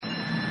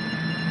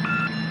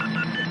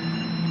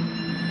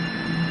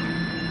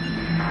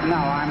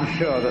Now, I'm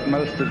sure that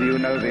most of you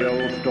know the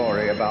old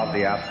story about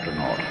the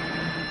astronaut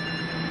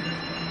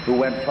who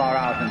went far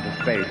out into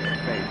space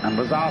and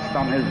was asked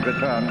on his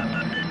return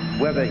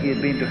whether he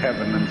had been to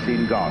heaven and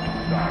seen God.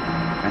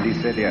 And he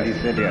said yes.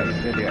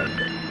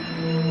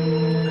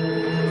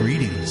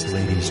 Greetings,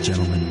 ladies,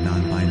 gentlemen,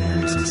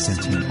 non-binaries, and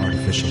sentient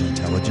artificial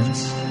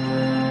intelligence.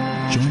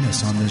 Join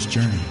us on this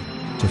journey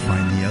to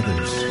find the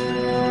others.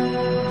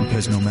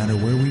 Because no matter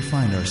where we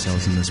find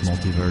ourselves in this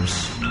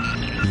multiverse,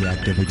 the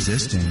act of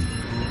existing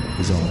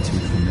is all too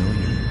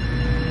familiar.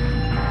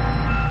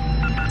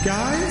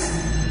 Guys?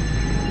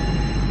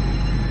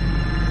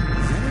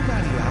 Is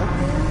anybody out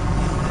there?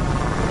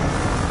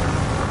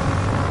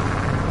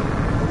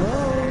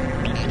 Hello?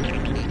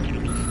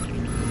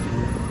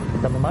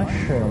 The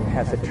mushroom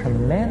has a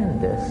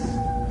tremendous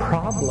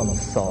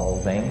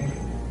problem-solving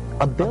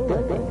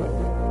ability.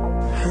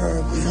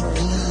 Herbs are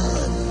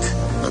plant.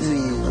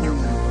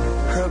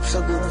 Herbs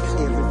are good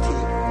for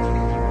everything.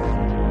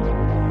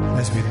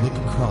 As we look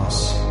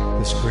across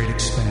this great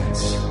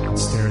expanse and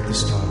stare at the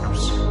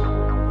stars,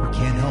 we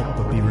can't help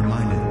but be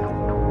reminded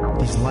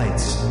these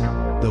lights,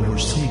 though we're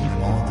seeing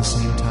them all at the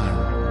same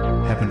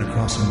time, happen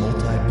across a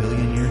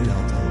multi-billion-year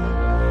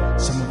delta.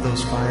 Some of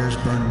those fires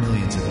burned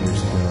millions of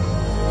years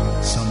ago,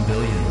 some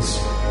billions,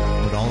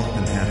 but all of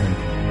them happened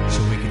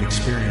so we could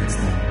experience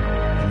them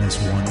in this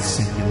one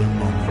singular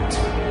moment.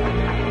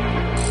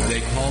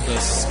 They called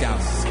us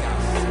scouts.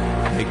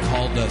 They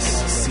called us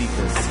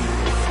seekers.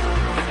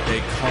 They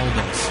called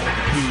us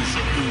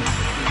Hoosier.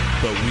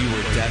 But we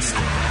were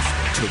destined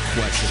to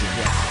question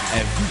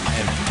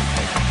everything.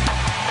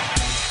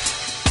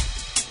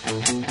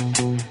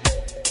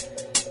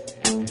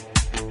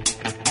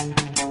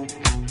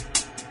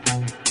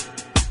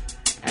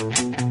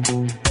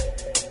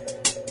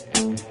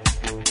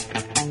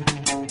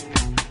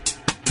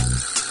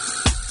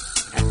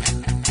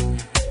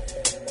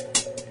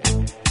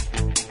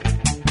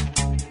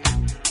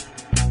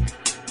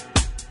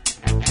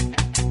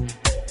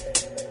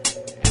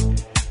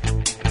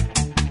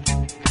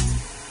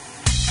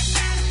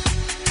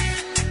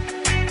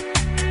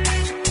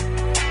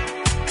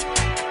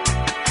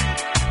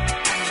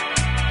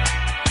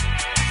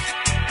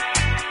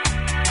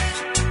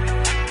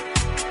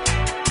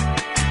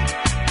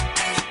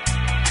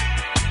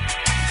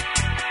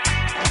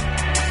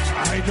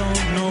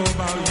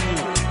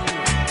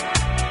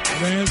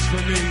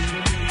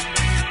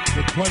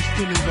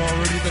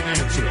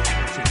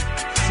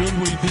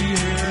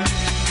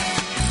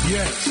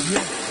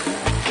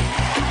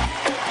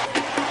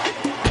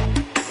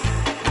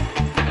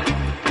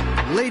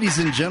 Ladies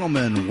and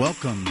gentlemen,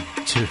 welcome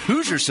to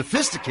Hoosier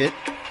Sophisticate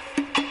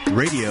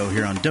Radio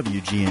here on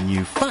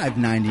WGNU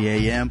 590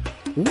 AM.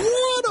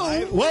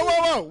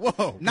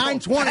 Whoa.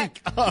 920.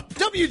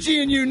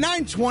 WGNU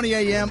 920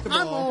 AM.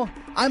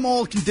 I'm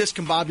all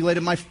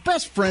discombobulated. My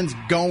best friend's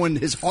going.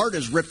 His heart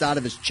is ripped out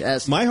of his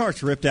chest. My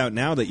heart's ripped out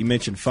now that you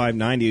mentioned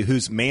 590,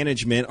 whose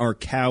management are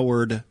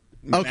coward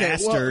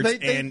bastards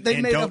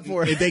they made up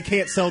for it. They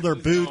can't sell their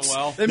boots.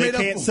 They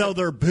can't sell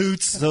their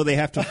boots, so they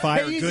have to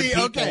fire good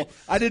people. Okay.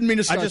 I didn't mean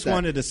to start that. I just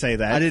wanted to say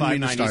that. I didn't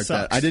mean to start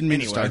that. I didn't mean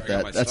to start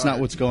that. That's not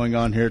what's going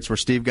on here. It's where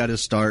Steve got his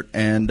start,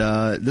 and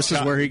this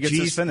is where he gets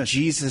his finish.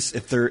 Jesus,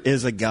 if there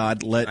is a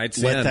God, let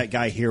that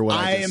guy hear what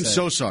I am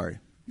so sorry.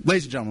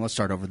 Ladies and gentlemen, let's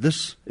start over.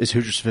 This is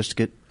Hoosier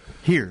Sophisticate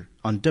here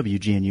on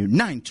WGNU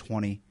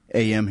 920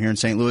 AM here in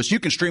St. Louis. You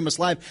can stream us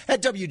live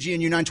at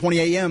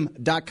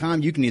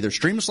WGNU920AM.com. You can either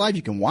stream us live,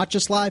 you can watch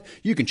us live,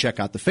 you can check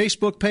out the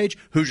Facebook page,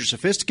 Hoosier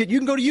Sophisticate. You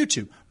can go to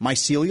YouTube,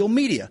 Mycelial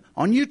Media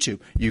on YouTube.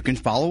 You can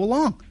follow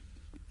along.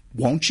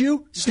 Won't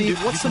you?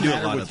 Steve, what's the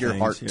matter with your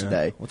heart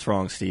today? What's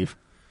wrong, Steve?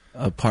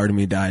 A part of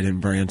me died in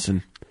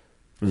Branson,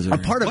 Missouri. A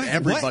part of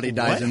everybody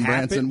dies in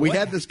Branson. We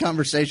had this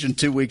conversation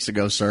 2 weeks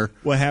ago, sir.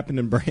 What happened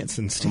in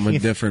Branson, Steve? I'm a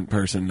different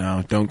person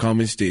now. Don't call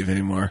me Steve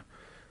anymore.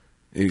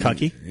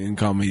 Cucky? You can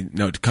call me...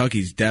 No,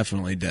 Cucky's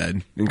definitely dead.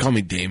 You can call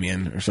me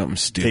Damien or something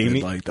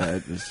stupid like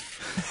that.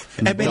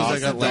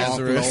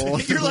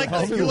 Lazarus. You're like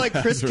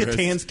Chris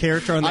Kattan's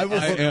character on the...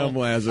 I am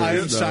Lazarus. I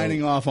am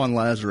signing off on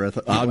Lazarus.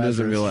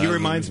 He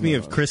reminds me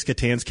of Chris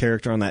Kattan's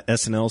character on that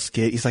SNL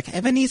skit. He's like,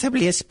 Ebenezer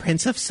Bliss,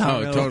 Prince of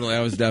Sorrow. Oh, totally. I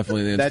was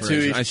definitely the inspiration. That's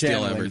who he's I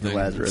steal everything.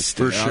 Lazarus,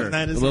 for sure.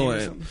 That is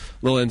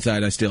little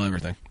inside, I steal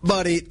everything.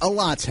 Buddy, a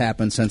lot's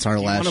happened since our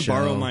last show. You want to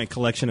borrow my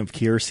collection of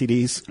Cure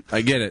CDs?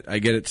 I get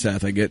it,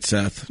 Seth. I get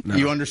Seth. No.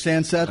 You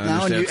understand Seth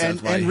now?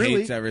 Seth. And really,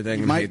 hates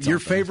everything. Your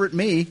favorite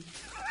me.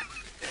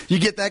 You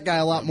get that guy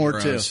a lot more,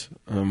 morose. too.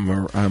 I'm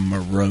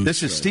morose.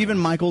 This is Stephen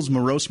Michaels'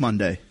 Morose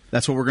Monday.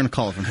 That's what we're going to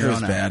call it from here on out.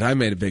 It was bad. I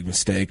made a big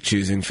mistake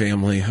choosing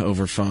family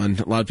over fun.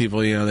 A lot of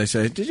people, they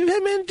say, "Did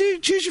you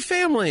choose your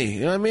family?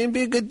 You know what I mean?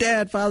 Be a good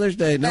dad, Father's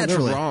Day." No, they're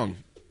wrong.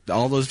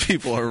 All those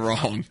people are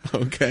wrong.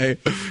 Okay,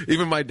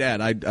 even my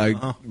dad.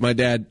 My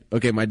dad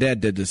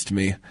did this to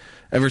me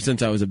ever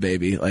since I was a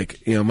baby.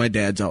 My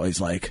dad's always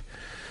like,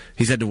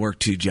 he's had to work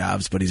 2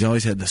 jobs, but he's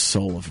always had the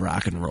soul of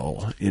rock and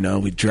roll.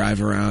 We'd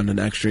drive around an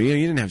extra. You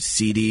didn't have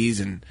CDs,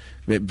 and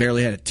we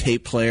barely had a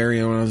tape player.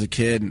 When I was a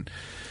kid, and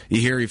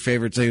you hear your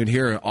favorite thing, you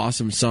hear an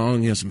awesome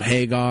song, some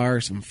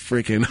Hagar, some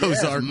freaking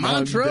Ozark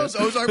Montrose,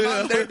 Ozark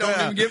Monday.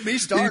 Don't even get me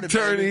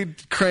started.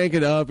 He'd crank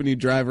it up and he'd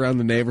drive around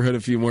the neighborhood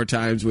a few more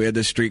times. We had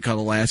this street called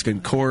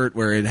Alaskan Court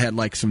where it had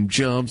like some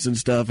jumps and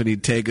stuff, and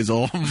he'd take his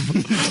old Buick.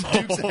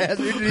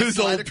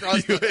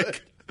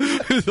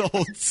 His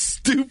old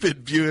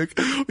stupid Buick.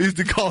 We used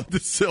to call it the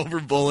Silver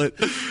Bullet.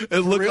 It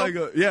looked like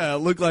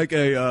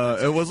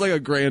it was like a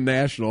Grand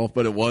National,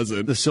 but it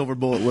wasn't. The Silver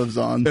Bullet lives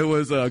on. It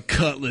was a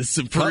Cutlass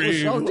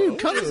Supreme.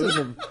 Cutlass is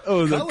a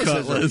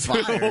Cutlass.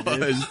 Fire,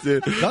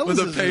 Dude.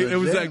 It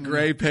was that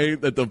gray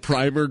paint that the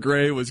primer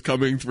gray was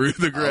coming through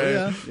the gray.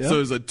 Yeah. So it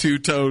was a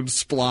two-tone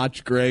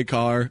splotch gray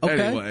car.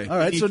 Okay. Anyway. All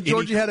right. So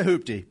Georgie had a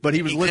hoopty, but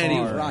he was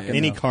living rocking.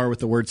 Any car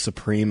with the word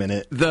Supreme in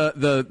it.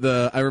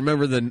 I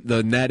remember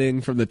the netting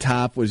from the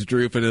top was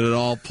drooping and it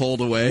all pulled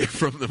away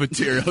from the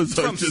material.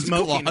 So from just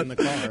smoking in the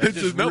car.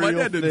 My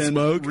dad didn't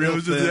smoke. It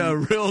was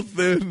just real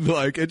thin.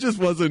 Like it just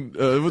wasn't.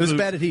 It was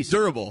bad adhesive.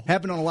 Durable.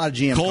 Happened on a lot of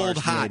GM cold,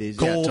 cars. Hot. In the 80s.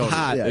 Cold, totally.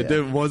 hot.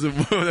 It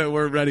wasn't. They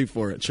weren't ready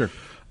for it. Sure.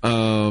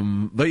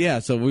 But yeah,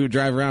 so we would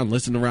drive around,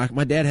 listen to rock.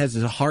 My dad has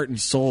the heart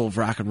and soul of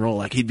rock and roll.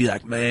 Like he'd be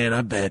like, "Man,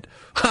 I bet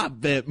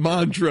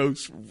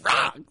Montrose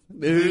rock,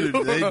 dude."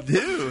 They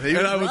do.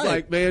 And I was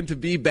like, "Man, to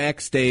be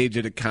backstage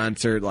at a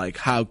concert, like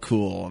how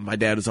cool." And my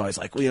dad was always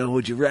like, "Well,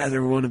 would you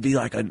rather want to be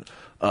like a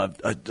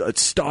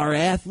star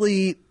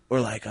athlete or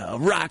like a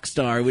rock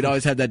star?" We'd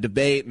always have that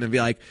debate, and it'd be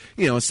like,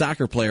 a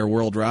soccer player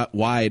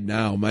worldwide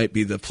now might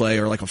be the play,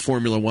 or like a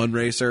Formula One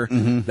racer,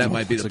 that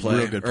might be the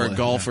play, or a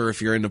golfer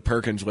if you're into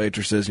Perkins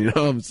waitresses. You know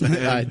what I'm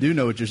saying? I do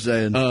know what you're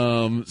saying.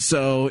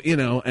 So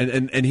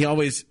and he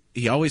always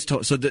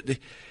told so that.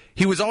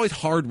 He was always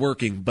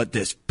hardworking, but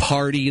this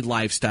party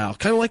lifestyle,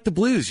 kind of like the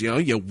blues.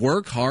 You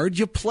work hard,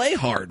 you play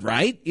hard,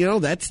 right?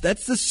 That's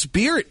the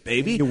spirit,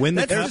 baby. You win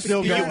the cup.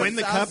 You win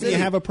the cup, and you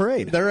have a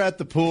parade. They're at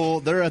the pool.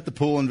 They're at the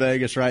pool in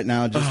Vegas right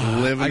now, just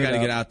living. I got to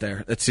get out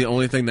there. That's the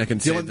only thing that can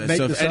save this.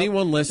 So if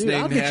anyone listening,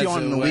 I'll get you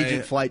on a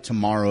Norwegian flight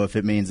tomorrow if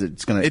it means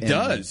it's going to. It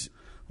does.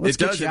 It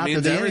does. It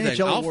means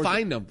everything. I'll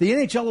find them. The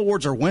NHL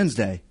awards are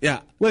Wednesday.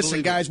 Yeah.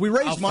 Listen, guys, we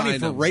raised money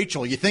for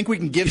Rachel. You think we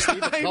can give Steve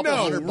a couple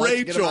 $100 Rachel,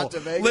 to get him out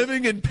to Vegas?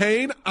 Living in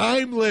pain.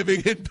 I'm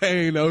living in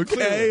pain.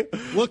 Okay.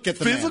 Look at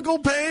the physical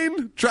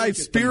pain. Try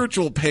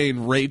spiritual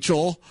pain,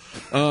 Rachel.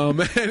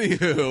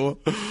 Anywho,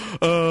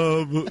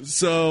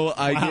 so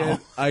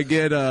I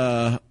get.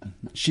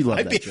 She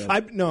loved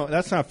that. No,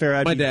 that's not fair.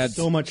 I'd be in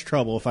so much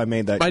trouble if I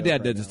made that. My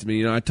dad did this to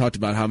me. I talked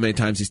about how many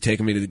times he's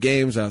taken me to the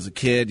games when I was a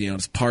kid.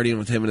 Just partying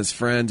with him and his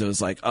friends. It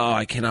was like, oh,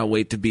 I cannot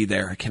wait to be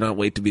there. I cannot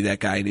wait to be that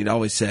guy. And he'd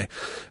always say,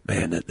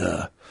 man, that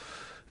the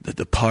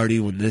party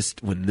when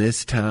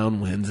this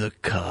town wins a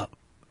cup.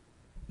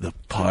 The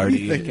party. What are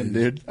you thinking,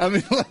 dude? I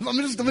mean, let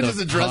me just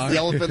address the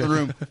elephant in the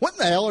room. What in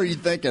the hell are you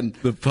thinking?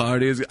 The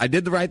party is. I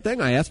did the right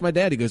thing. I asked my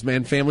dad. He goes,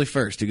 "Man, family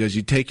first." He goes,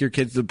 "You take your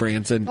kids to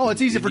Branson." Oh, it's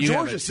easy for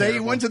George to say. He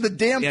went to the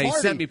damn party. Yeah, he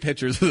sent me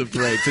pictures of the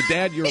parade. So,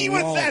 Dad, you're he wrong.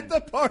 He was at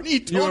the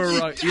party. You were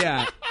wrong.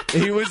 Yeah,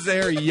 he was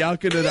there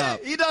yucking it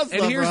up. He does.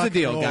 And here's the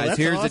deal, guys.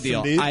 Here's awesome, the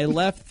deal. Dude. I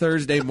left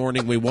Thursday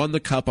morning. We won the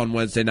cup on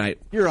Wednesday night.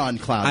 You're on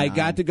cloud. I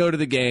got to go to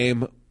the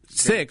game.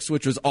 6,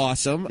 which was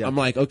awesome. Yep. I'm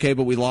like, okay,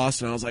 but we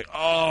lost. And I was like,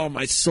 oh,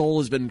 my soul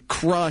has been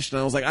crushed.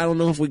 And I was like, I don't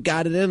know if we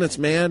got it in us,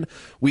 man.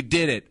 We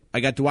did it. I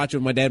got to watch it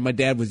with my dad. My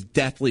dad was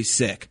deathly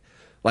sick.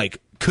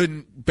 Like,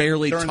 couldn't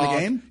barely During talk.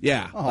 The game?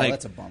 Yeah. Oh,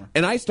 that's a bummer.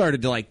 And I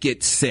started to,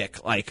 get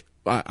sick. Like,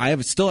 I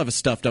still have a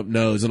stuffed up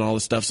nose and all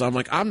this stuff. So I'm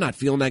like, I'm not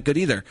feeling that good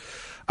either.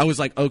 I was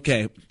like,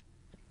 okay.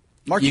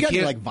 Mark, you got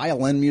to do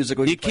violin music.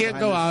 You can't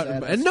go out,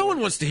 and no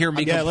one wants to hear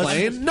me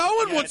complain. No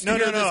one wants to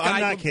hear this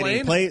guy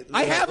complain.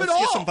 I have it all.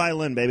 Let's get some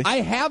violin, baby. I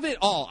have it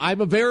all. I'm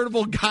a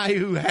veritable guy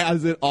who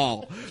has it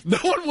all. No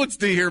one wants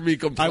to hear me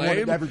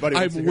complain.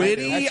 I'm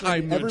witty.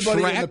 I'm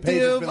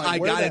attractive. I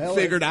got it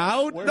figured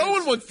out. No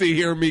one wants to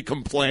hear me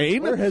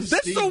complain.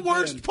 That's the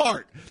worst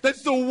part.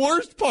 That's the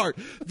worst part.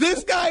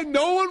 This guy,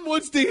 no one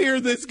wants to hear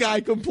this guy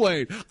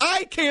complain.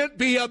 I can't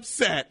be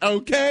upset,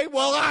 okay?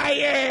 Well, I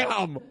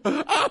am.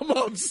 I'm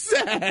upset.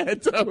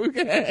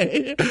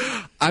 Okay,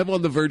 I'm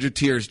on the verge of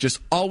tears.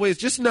 Just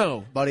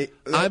know, buddy,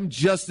 I'm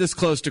just this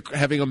close to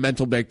having a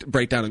mental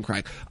breakdown and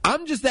crying.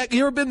 I'm just that.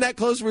 You ever been that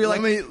close where you're like,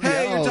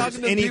 hey, you're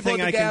talking to people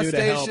at the gas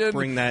station,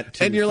 bring that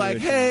to and you're like,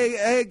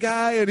 hey,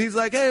 guy, and he's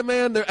like, hey,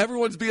 man,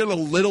 everyone's being a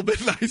little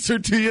bit nicer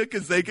to you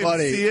because they can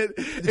see it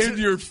in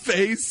your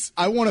face.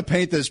 I want to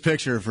paint this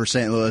picture for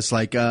St. Louis,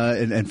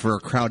 and for a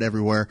crowd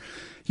everywhere.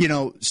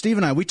 Steve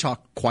and I, we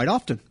talk quite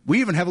often.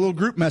 We even have a little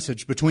group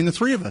message between the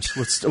three of us.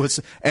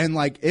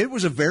 It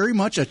was a very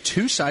much a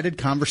two-sided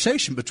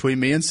conversation between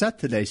me and Seth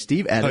today.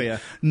 Steve added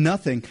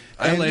nothing.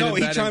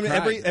 He chimed in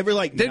every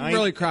didn't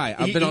really cry.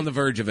 I've been on the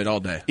verge of it all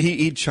day.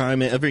 He'd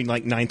chime in. Every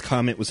ninth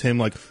comment was him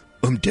like,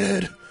 I'm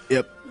dead.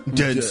 Yep.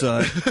 Dead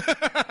son.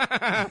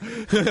 I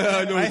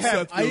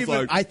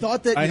know I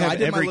thought that I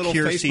did my little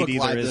Facebook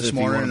Live this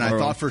morning, and I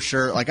thought for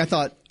sure,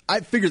 I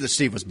figured that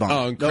Steve was bummed.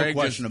 Oh, and no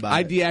question about it.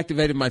 I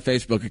deactivated my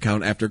Facebook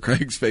account after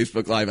Craig's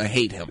Facebook Live. I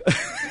hate him.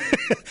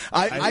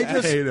 I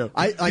hate him.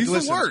 He's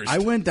the worst. I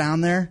went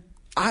down there,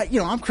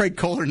 I'm Craig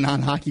Kohler,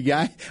 non-hockey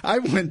guy. I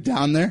went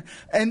down there,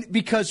 and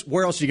because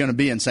where else are you going to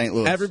be in St.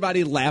 Louis?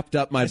 Everybody lapped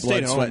up my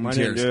blood, sweat, and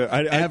tears.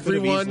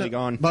 Everyone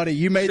gone. Buddy,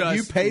 you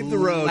paved the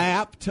road.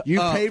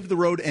 Paved the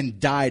road and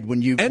died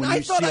when you. And when I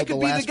you thought I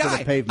could be the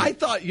guy. I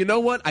thought, you know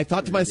what? I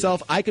thought to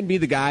myself, I can be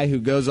the guy who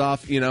goes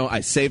off.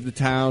 I save the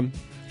town.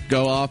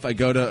 Go off. I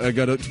go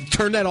to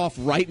turn that off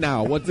right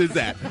now. What is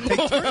that? Hey,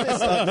 turn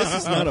this up. This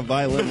is not a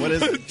violin. What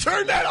is it?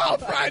 Turn that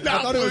off right now.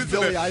 I thought it was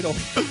Billy Idol.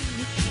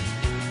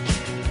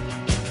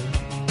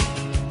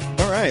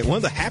 All right, one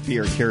of the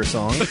happier Cure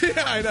songs.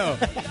 Yeah, I know.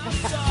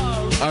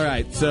 All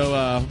right,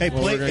 so play for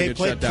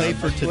today.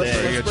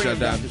 We're get shut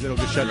down because it'll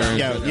get shut down.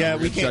 Yeah,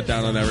 we can't shut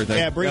down on everything.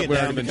 Yeah, bring it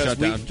down. Been shut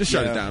down. Just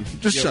shut it down.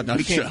 Just shut down.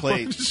 We can't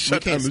play. We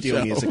can't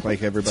steal music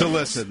like everybody. So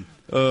listen.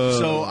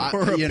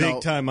 We're a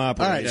big time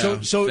operator. All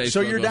right,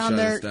 so you're down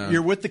there.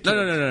 You're with the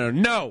kids.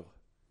 No.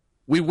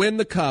 We win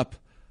the cup.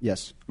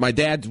 Yes. My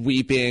dad's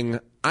weeping.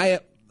 I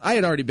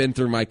had already been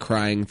through my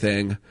crying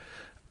thing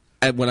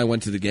when I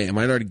went to the game.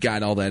 I'd already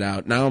got all that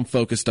out. Now I'm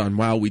focused on,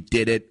 wow, we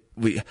did it.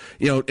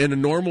 In a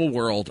normal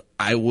world,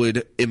 I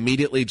would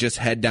immediately just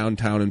head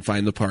downtown and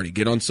find the party,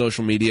 get on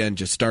social media and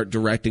just start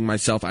directing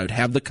myself. I would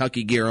have the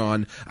cucky gear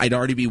on. I'd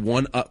already be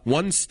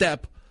one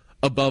step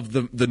above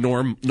the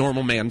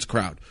normal man's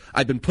crowd.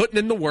 I've been putting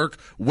in the work,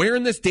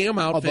 wearing this damn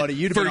outfit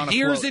for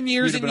years and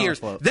years and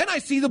years. Then I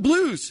see the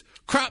Blues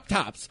crop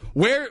tops.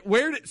 Where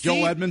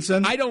Joel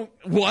Edmondson? I don't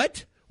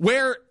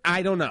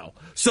know.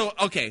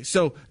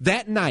 So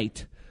that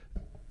night,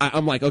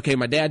 I'm like, okay,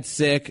 my dad's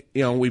sick.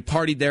 We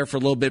partied there for a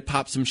little bit,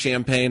 popped some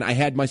champagne. I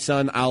had my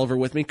son Oliver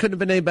with me. Couldn't have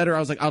been any better. I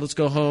was like, I'll just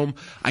go home.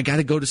 I got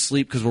to go to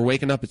sleep because we're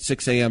waking up at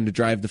 6 a.m. to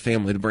drive the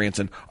family to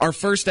Branson. Our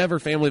first ever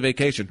family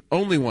vacation.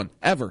 Only one.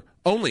 Ever.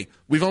 Only.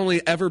 We've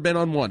only ever been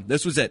on one.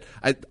 This was it.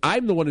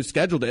 I'm the one who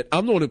scheduled it.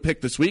 I'm the one who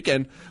picked this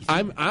weekend.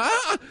 I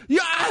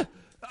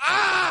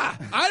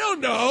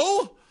don't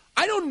know.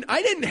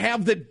 I didn't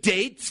have the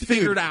dates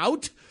figured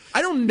out.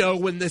 I don't know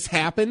when this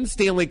happened,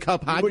 Stanley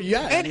Cup hockey.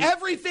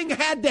 Everything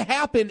had to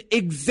happen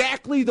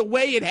exactly the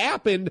way it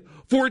happened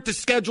for it to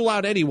schedule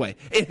out anyway.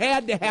 It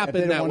had to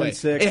happen that way.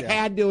 It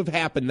had to have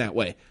happened that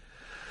way.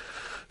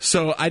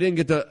 So I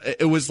didn't get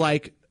it was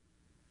like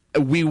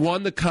we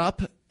won the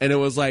cup, and it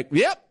was like,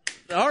 yep,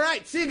 all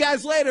right, see you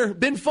guys later.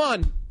 Been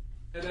fun.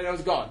 And then I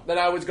was gone. And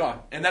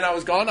then I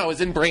was gone. I was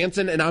in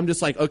Branson, and I'm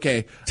just like,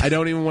 okay, I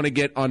don't even want to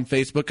get on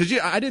Facebook because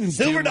I didn't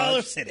Silver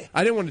Dollar City.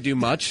 I didn't want to do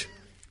much.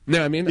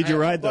 No, I mean, did you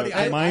ride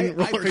the mine?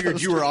 I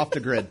figured you were off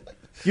the grid.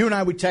 You and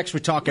I would text, we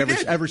talk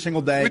every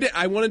single day. We did.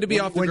 I wanted to be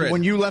off the grid.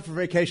 When you left for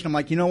vacation, I'm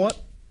like, you know what?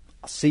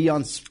 I'll see you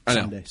on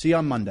Sunday. See you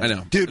on Monday. I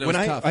know. Dude, when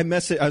I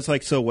messaged, I was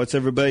like, so what's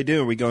everybody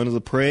doing? Are we going to the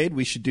parade?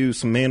 We should do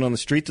some Man on the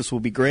Street. This will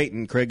be great.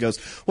 And Craig goes,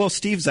 well,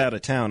 Steve's out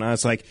of town. I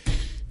was like,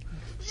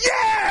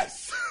 yes!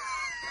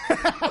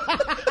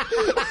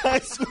 I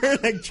swear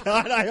to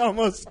God, I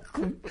almost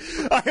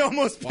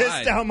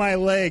pissed down my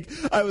leg.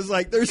 I was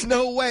like, "There's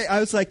no way." I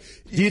was like,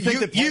 "Do you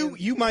think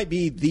you might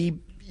be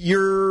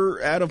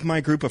you're out of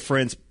my group of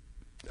friends?"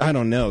 I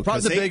don't know.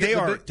 Probably they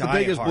are the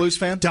biggest Blues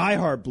fan.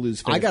 Diehard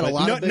Blues fan. I got a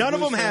lot of none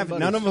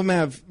of them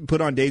have put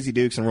on Daisy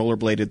Dukes and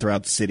rollerbladed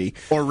throughout the city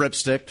or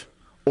ripsticked.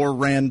 Or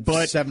ran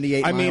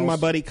 78 miles. I mean, my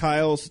buddy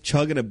Kyle's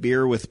chugging a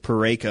beer with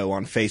Pareko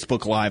on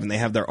Facebook Live, and they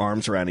have their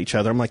arms around each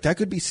other. I'm like, that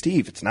could be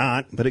Steve. It's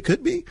not, but it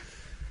could be.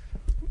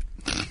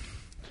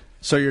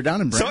 So you're down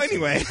in Branson. So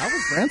anyway. How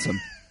was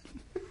Branson?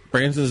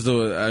 Branson's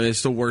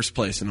it's the worst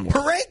place in the world.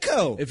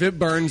 Pareko! If it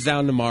burns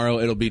down tomorrow,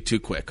 it'll be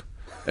too quick.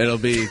 It'll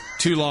be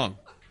too long.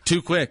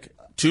 Too quick.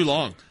 Too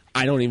long.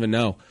 I don't even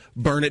know.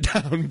 Burn it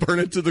down. Burn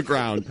it to the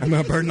ground. I'm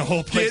going to burn the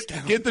whole place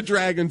down. Get the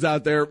dragons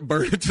out there.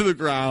 Burn it to the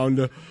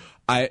ground.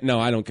 I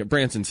don't care.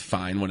 Branson's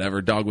fine,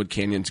 whatever. Dogwood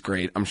Canyon's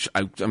great.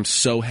 I'm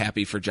so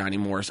happy for Johnny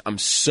Morris. I'm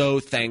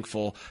so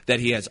thankful that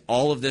he has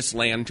all of this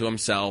land to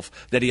himself,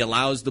 that he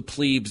allows the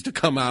plebes to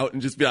come out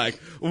and just be like,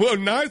 well,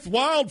 nice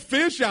wild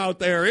fish out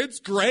there.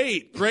 It's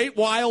great. Great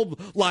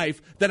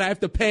wildlife that I have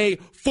to pay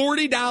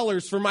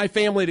 $40 for my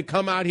family to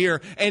come out here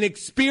and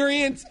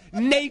experience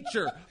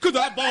nature because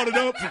I bought it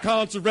up for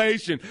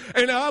conservation.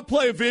 And I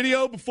play a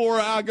video before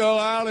I go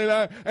out,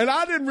 and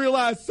I didn't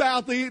realize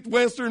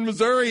southwestern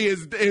Missouri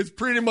is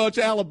pretty much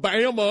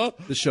Alabama.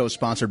 The show is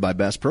sponsored by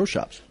Bass Pro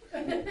Shops.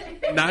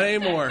 Not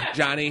anymore,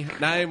 Johnny.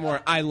 Not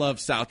anymore. I love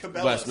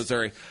Southwest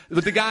Missouri.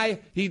 But the guy,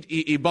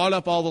 he bought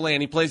up all the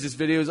land. He plays this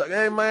video. He's like,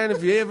 hey, man,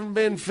 if you haven't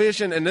been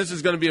fishing, and this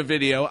is going to be a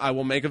video. I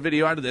will make a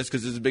video out of this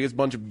because it's the biggest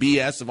bunch of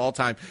BS of all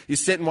time. You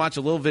sit and watch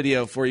a little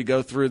video before you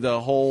go through the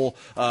whole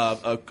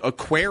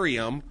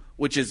aquarium,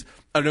 which is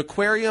an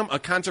aquarium, a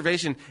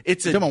conservation.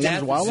 It's a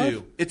death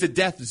zoo. It's a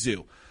death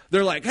zoo.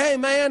 They're like, hey,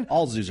 man.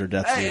 All zoos are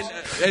death zoos.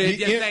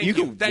 Thank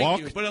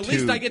you. But at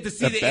least I get to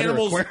see the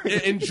animals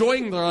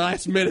enjoying their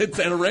last minutes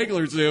at a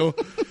regular zoo.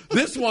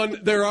 This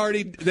one,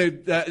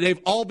 they've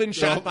all been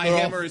shot by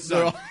him or his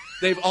son.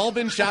 They've all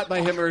been shot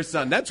by him or his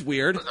son. That's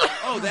weird.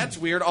 Oh, that's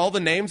weird. All the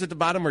names at the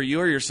bottom are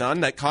you or your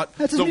son that caught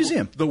that's a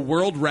museum. The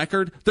world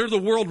record. They're the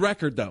world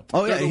record, though.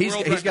 Oh, yeah.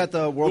 He's got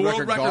the world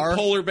record gar.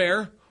 Polar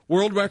bear.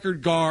 world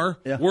record gar,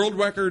 world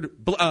record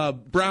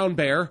brown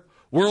bear,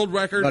 world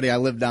record. Buddy, I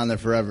lived down there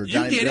forever.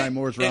 Johnny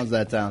Morris runs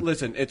that town.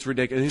 Listen, it's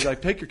ridiculous. He's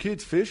like, take your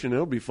kids fishing.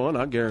 It'll be fun.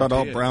 I guarantee Thought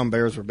all brown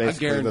bears were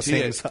basically the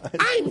same size.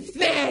 I'm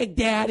snagged,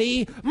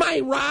 Daddy. My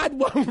rod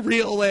won't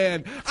reel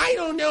in. I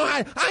don't know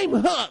how. I'm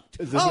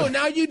hooked.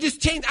 Now you just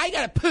changed. I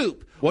got to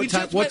poop. What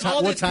time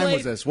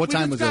was this? What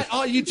time was this?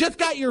 Oh, you just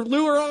got your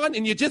lure on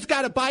and you just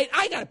got a bite.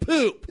 I got to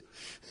poop.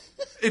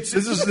 This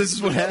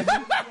is what happened.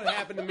 This is what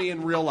happened to me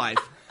in real life.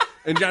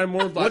 And Johnny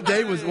Moore was like,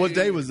 what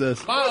day was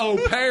this? My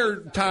old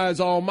pair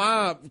ties all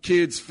my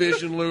kids'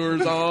 fishing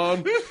lures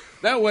on.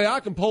 That way I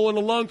can pull in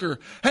a lunker.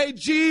 Hey,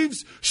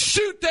 Jeeves,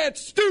 shoot that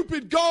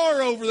stupid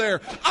gar over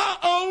there. I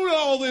own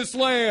all this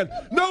land.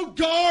 No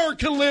gar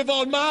can live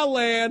on my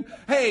land.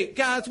 Hey,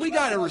 guys, we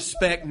got to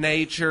respect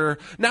nature.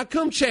 Now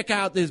come check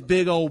out this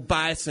big old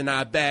bison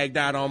I bagged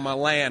out on my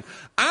land.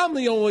 I'm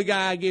the only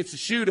guy that gets to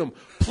shoot him.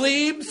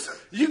 Plebes,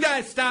 you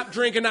guys stop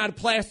drinking out of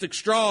plastic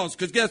straws,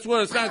 because guess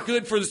what? It's not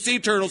good for the sea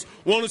turtles.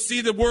 Want to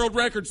see the world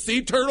record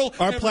sea turtle?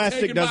 Our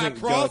plastic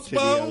doesn't go to the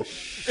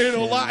ocean.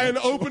 In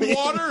open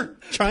water?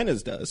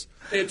 China's does.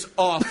 It's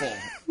awful.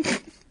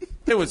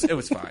 It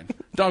was fine.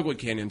 Dogwood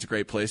Canyon's a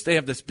great place. They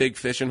have this big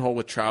fishing hole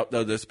with trout,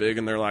 though, this big,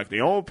 and they're like, the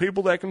only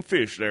people that can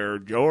fish there are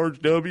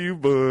George W.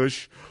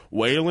 Bush,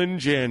 Waylon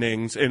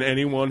Jennings, and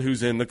anyone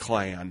who's in the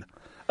Klan.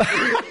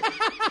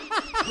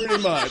 Pretty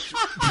much.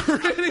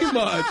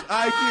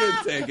 I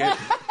can't take it.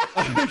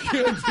 I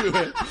can't do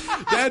it.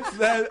 That's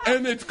that,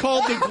 and it's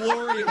called the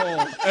glory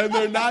hole, and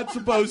they're not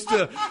supposed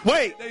to.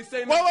 Wait. They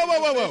say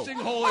whoa. Fishing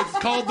hole. It's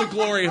called the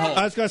glory hole.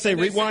 I was going to say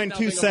rewind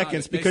 2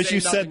 seconds because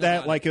you said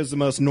that like it was the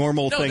most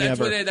normal thing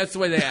ever. That's the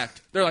way they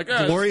act. They're like,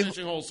 this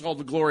fishing hole's called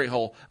the glory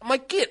hole. I'm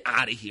like, get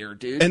out of here,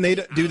 dude. And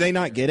do they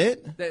not get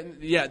it?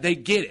 They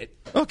get it.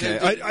 Okay,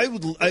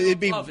 it'd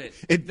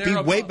be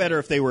way better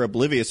if they were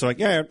oblivious. So like,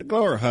 the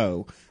glory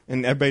hole.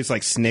 And everybody's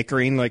like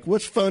snickering, like,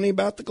 what's funny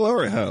about the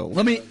glory hole?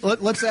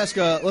 Let's ask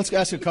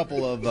a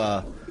couple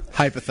of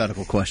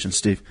hypothetical questions,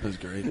 Steve. That was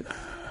great.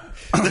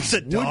 There's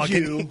a dog. Would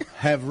you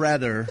have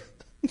rather?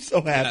 I'm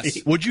so happy.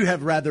 Yes. Would you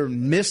have rather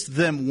missed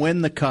them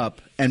win the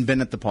cup and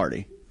been at the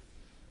party?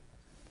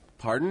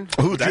 Pardon?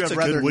 Ooh, that's a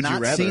good. Would you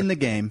rather not seen the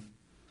game,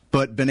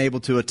 but been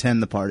able to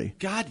attend the party?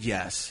 God,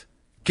 yes.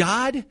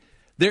 God,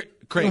 there.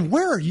 Craig,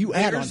 where are you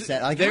at on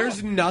set? Like,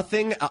 there's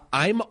nothing.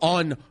 I'm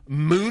on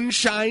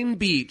Moonshine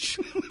Beach,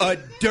 a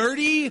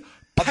dirty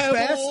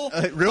pebble.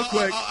 Real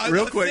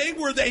quick. Thing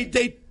where they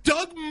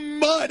dug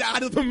mud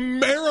out of the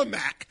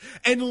Merrimack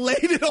and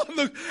laid it on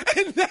the.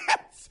 And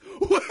that's.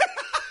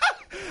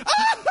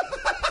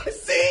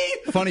 See?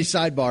 Funny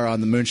sidebar on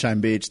the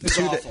Moonshine Beach.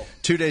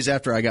 2 days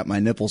after I got my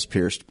nipples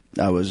pierced,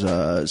 I was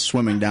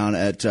swimming down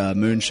at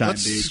Moonshine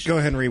Beach. Let's go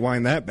ahead and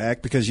rewind that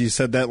back because you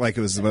said that like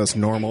it was the most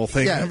normal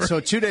thing ever. So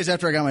 2 days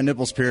after I got my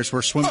nipples pierced,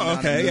 we're swimming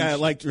down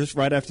like just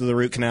right after the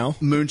root canal.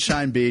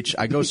 Moonshine Beach.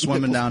 I go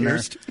swimming down there,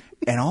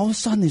 and all of a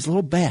sudden those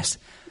little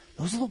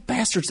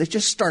bastards, they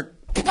just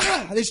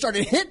they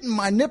started hitting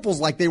my nipples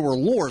like they were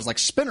lures, like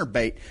spinner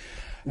bait.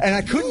 And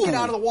I couldn't get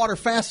out of the water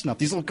fast enough.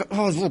 These little,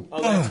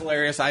 that's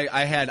hilarious.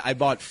 I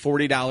bought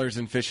 $40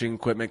 in fishing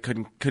equipment.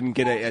 Couldn't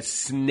get a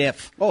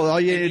sniff. Oh,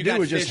 all you had to do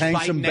was just hang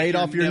some bait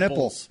off your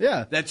nipples.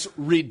 Yeah, that's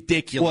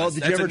ridiculous. Well,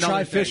 did you ever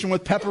try fishing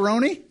with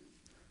pepperoni?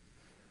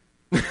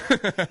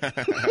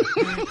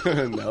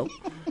 No.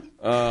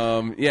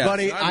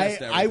 Buddy,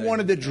 I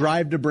wanted to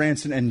drive to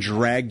Branson and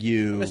drag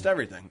you. I missed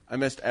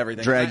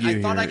everything. Drag you.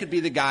 I thought I could be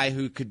the guy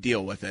who could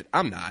deal with it.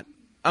 I'm not.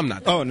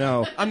 Oh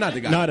no, I'm not the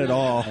guy. Not at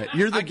all.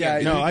 You're the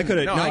guy. No, I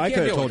could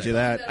have told you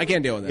that. I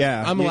can't deal with it.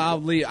 Yeah,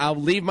 I'll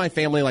leave my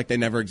family like they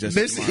never existed.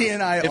 Missy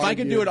and I. If I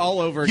could do it all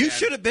over again. You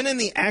should have been in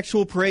the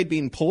actual parade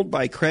being pulled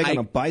by Craig on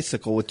a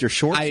bicycle with your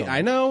shorts on.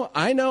 I know.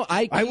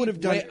 I would have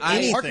done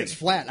anything. Market's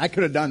flat. I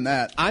could have done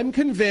that. I'm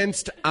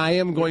convinced I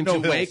am going to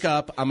wake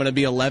up. I'm going to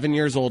be 11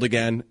 years old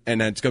again, and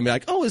it's going to be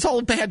like, oh, it's all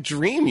a bad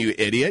dream, you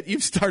idiot. You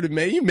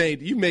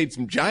made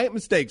some giant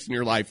mistakes in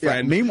your life,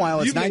 friend. Yeah,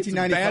 meanwhile, it's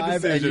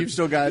 1995, and you've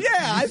still got.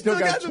 Yeah, I still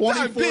got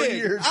 24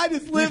 years. I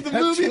just lived the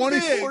movie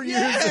 24 years.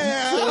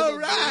 Yeah, all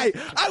right.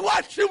 I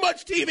watch too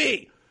much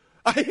TV.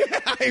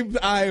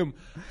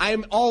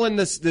 I'm all in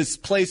this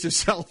place of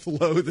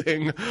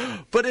self-loathing,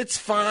 but it's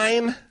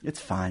fine. It's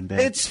fine,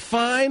 babe. It's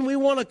fine. We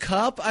won a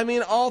cup. I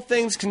mean, all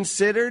things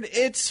considered,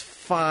 it's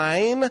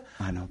fine.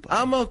 I know, buddy.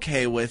 I'm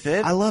okay with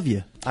it. I love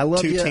you. I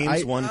love you. 2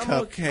 teams, 1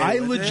 cup. Okay I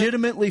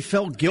legitimately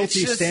felt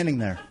guilty standing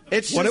there.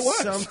 It's what it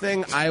was.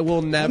 Something I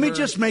will never. Let me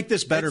just make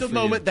this better for you. It's a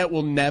moment that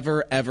will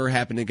never, ever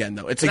happen again,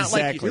 though. It's not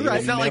like you're right.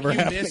 It's not like you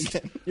missed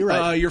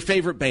your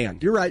favorite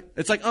band. You're right.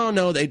 It's like, oh,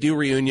 no, they do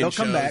reunion shows.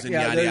 They'll come back. And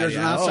yada, there's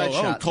an outside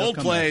shot.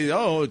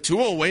 Coldplay.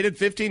 Tool waited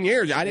 15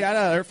 years. Yada,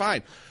 yada. They're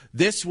fine.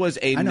 This was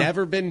a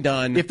never been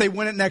done. If they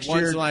win it next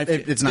year,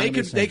 it's not.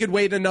 They could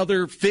wait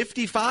another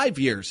 55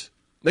 years.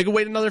 They could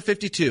wait another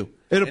 52.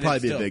 It'll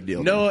probably be a big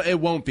deal. No, it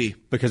won't be.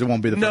 Because it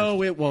won't be the first.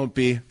 No, it won't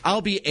be.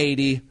 I'll be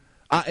 80.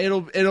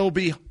 It'll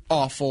be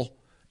awful.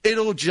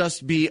 It'll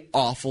just be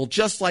awful,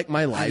 just like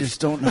my life. I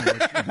just don't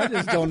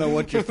know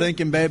what you're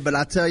thinking, babe. But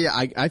I tell you,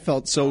 I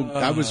felt so.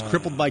 I was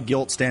crippled by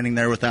guilt standing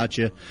there without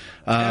you.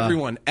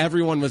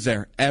 Everyone was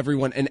there.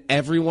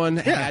 Everyone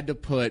had to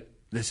put.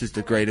 This is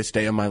the greatest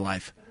day of my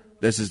life.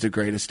 This is the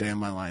greatest day of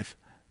my life.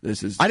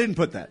 This is. I didn't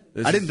put that.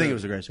 I didn't think it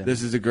was the greatest day.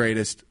 This is the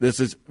greatest. This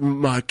is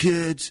my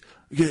kids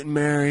getting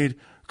married.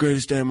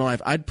 Greatest day of my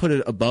life. I'd put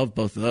it above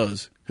both of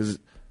those because.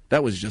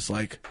 That was just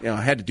like,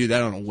 I had to do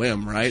that on a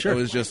whim, right? Sure. It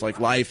was just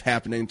like life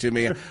happening to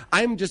me.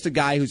 I'm just a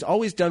guy who's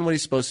always done what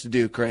he's supposed to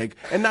do, Craig,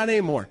 and not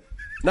anymore.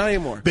 Not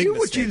anymore. Do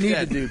what you need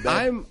to do,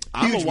 babe.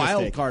 I'm a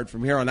wild card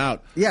from here on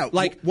out. Yeah.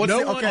 Like,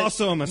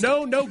 also a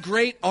mistake? No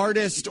great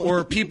artist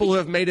or people who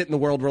have made it in the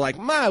world were like,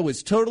 I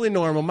was totally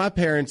normal. My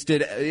parents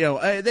did,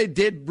 they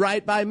did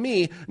right by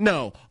me.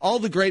 No. All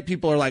the great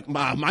people are like,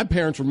 my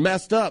parents were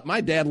messed up.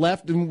 My dad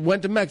left and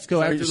went to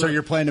Mexico. So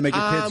you're planning to make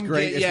your kids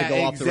great if they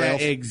go off the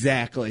rails?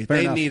 Exactly. Fair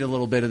they enough. need a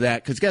little bit of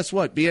that. Because guess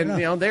what? They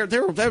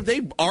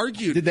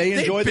argued. Did they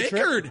enjoy the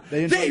trip?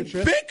 They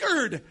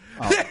bickered.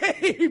 Oh.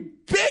 They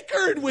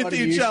bickered with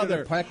each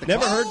other.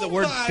 Never heard the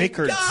word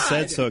bickered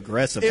said so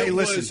aggressively. It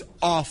was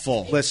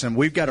awful. Listen,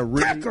 we've got a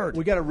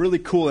really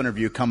cool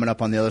interview coming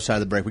up on the other side of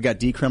the break. We got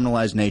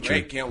Decriminalized Nature.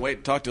 Great, can't wait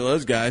to talk to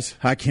those guys.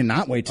 I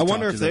cannot wait to talk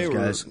to those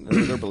guys. I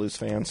wonder if they're Blues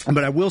fans.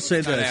 But I will say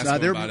this: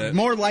 they're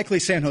more likely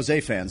San Jose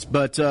fans,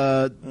 but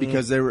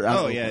because they were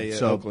out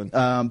Oakland.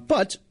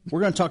 But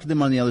we're going to talk to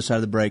them on the other side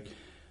of the break,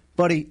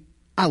 buddy.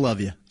 I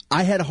love you.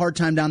 I had a hard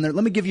time down there.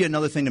 Let me give you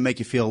another thing to make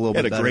you feel a little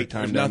bit better. Had a great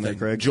time down there,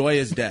 Craig. Joy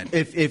is dead.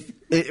 If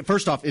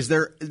first off,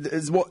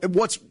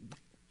 what's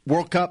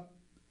World Cup?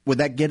 Would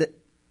that get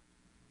it?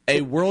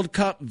 A World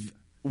Cup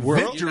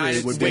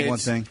victory would be one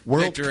thing.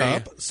 World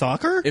Cup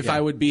soccer? If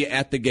I would be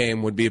at the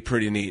game, would be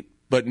pretty neat.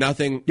 But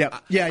nothing. Yeah.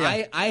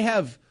 I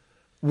have.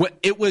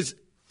 It was.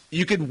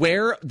 You could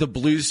wear the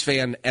Blues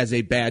fan as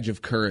a badge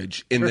of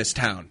courage in this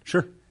town.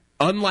 Sure.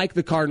 Unlike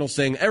the Cardinals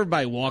thing,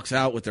 everybody walks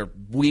out with their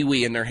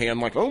wee-wee in their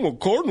hand like, I'm a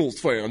Cardinals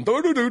fan.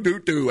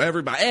 Do-do-do-do-do.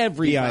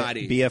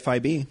 Everybody.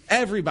 BFIB.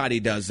 Everybody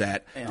does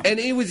that. Yeah. And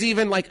it was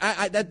even like,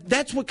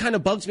 that's what kind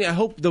of bugs me. I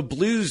hope the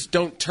Blues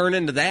don't turn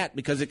into that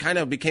because it kind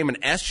of became an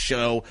S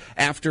show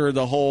after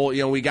the whole,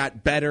 we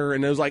got better.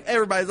 And it was like,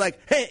 everybody's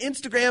like, hey,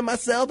 Instagram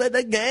myself at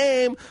the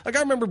game. Like,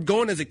 I remember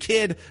going as a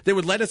kid, they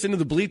would let us into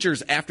the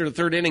bleachers after the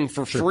third inning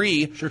for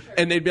free. Sure.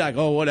 And they'd be like,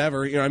 oh,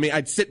 whatever.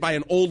 I'd sit by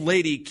an old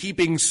lady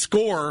keeping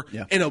score.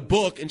 Yeah. In a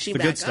book, and she'd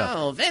be like,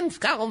 oh, Vince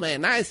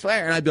Coleman, I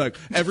swear. And I'd be like,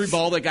 every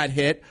ball that got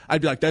hit,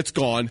 I'd be like, that's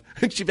gone.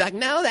 And she'd be like,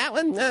 no, that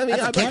one.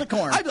 That's a can of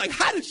corn. I'd be like,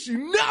 how does she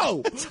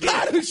know?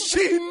 How does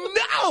she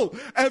know?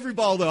 Every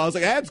ball, though, I was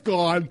like, that's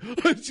gone.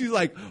 And she's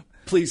like,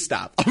 please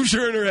stop. I'm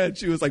sure in her head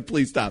she was like,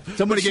 please stop.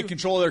 Somebody get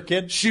control of their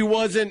kid? She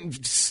wasn't.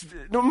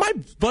 My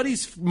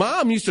buddy's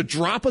mom used to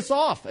drop us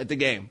off at the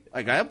game.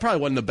 Like, that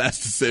probably wasn't the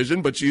best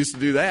decision, but she used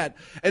to do that.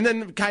 And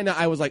then kind of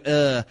I was like,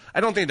 I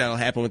don't think that'll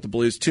happen with the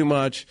Blues too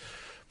much.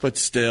 But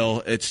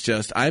still, it's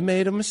just I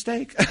made a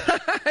mistake.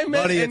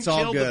 Buddy, it's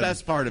all good. The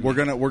best part of We're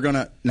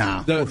gonna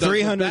nah. The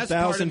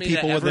 300,000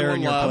 people were there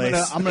in your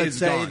place. I'm gonna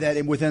say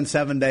that within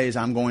 7 days,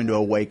 I'm going to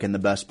awaken the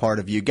best part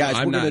of you guys.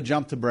 We're gonna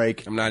jump to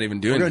break. I'm not even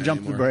doing. We're gonna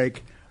jump to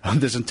break.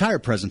 This entire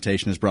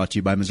presentation is brought to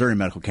you by Missouri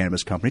Medical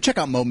Cannabis Company. Check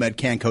out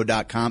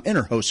MoMedCanco.com.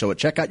 Enter HOSO at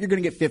checkout. You're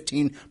going to get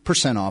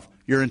 15% off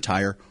your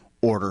entire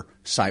order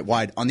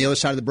site-wide. On the other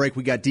side of the break,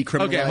 we got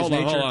Decriminalized Nature.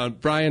 Okay, hold on.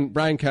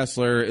 Brian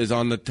Kessler is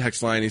on the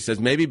text line. He says,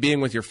 maybe being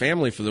with your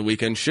family for the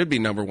weekend should be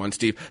number one,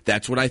 Steve.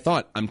 That's what I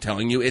thought. I'm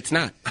telling you, it's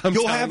not.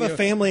 You'll have a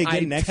family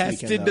again next weekend. I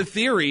tested the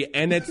theory,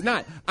 and it's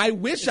not. I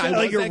wish I was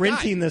like you're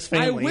renting this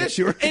family. I wish.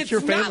 It's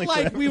your family. Not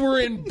like we were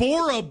in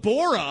Bora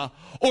Bora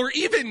or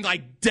even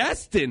like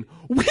Destin.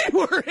 We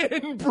were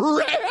in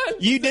Brand.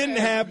 You didn't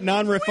have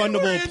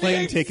non-refundable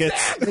plane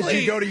tickets. Did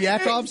you go to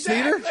Yakov's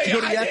Theater? Did you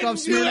go to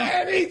Yakov's Theater?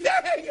 I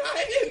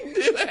didn't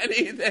do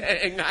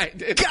anything. I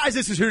didn't. Guys,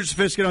 this is Hoosier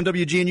Sophisticate on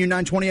WGNU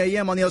 920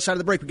 AM. On the other side of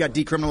the break, we got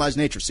Decriminalized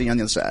Nature. See you on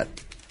the other side.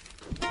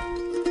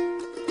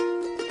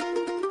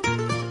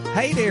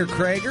 Hey there,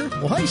 Krager.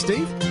 Well, hey,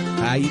 Steve.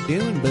 How you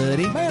doing,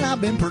 buddy? Man,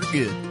 I've been pretty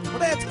good. Well,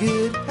 that's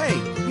good. Hey,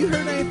 you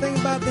heard anything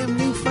about them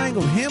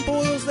newfangled hemp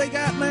oils they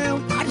got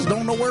now? I just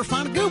don't know where to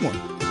find a good one.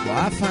 Well,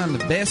 I find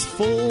the best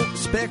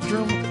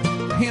full-spectrum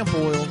hemp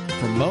oil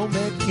from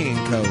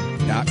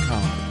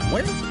MoMedCanco.com.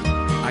 Where?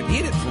 I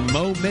get it from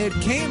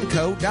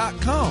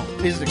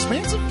MoMedCanco.com. Is it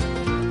expensive?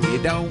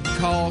 It don't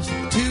cost 2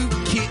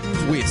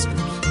 kittens' whiskers.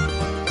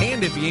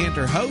 And if you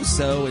enter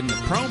HOSO in the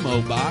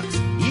promo box,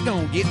 you're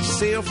going to get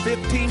yourself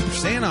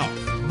 15% off.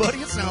 Buddy,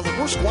 it sounds like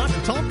we're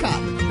squatting tall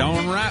cotton.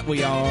 Darn right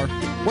we are.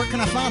 Where can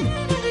I find them?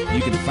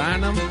 You can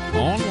find them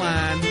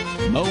online,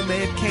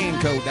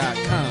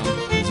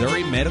 MoMedCanco.com,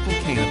 Missouri Medical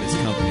Cannabis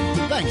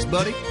Company. Thanks,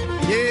 buddy.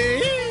 Yeah.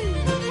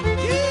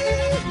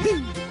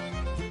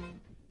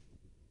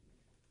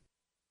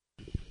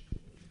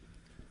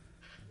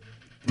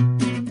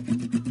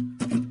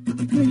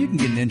 You can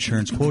get an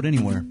insurance quote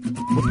anywhere.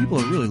 What people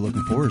are really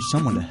looking for is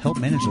someone to help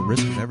manage the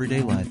risk of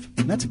everyday life.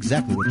 And that's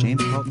exactly what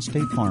James Carlton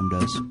State Farm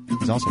does.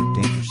 He's also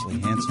dangerously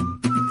handsome.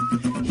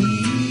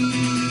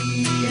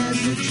 He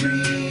has a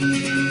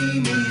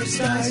dream in his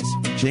eyes.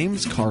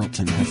 James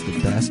Carlton has the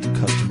best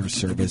customer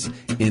service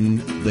in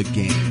the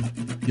game.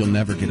 You'll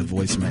never get a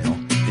voicemail,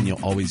 and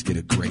you'll always get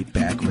a great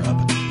back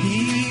rub.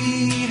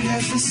 He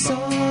has the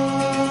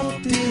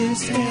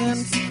softest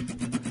hands.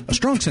 A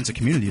strong sense of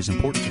community is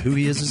important to who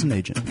he is as an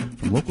agent.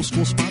 From local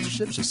school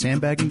sponsorships to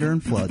sandbagging during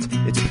floods,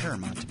 it's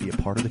paramount to be a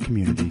part of the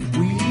community.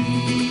 We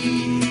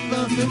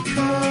love the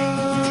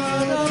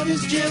cut of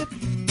his jet.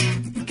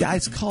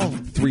 Guys, call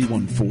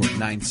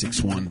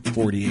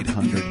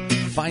 314-961-4800.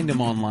 Find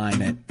him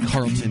online at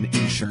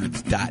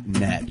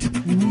carltoninsurance.net.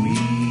 We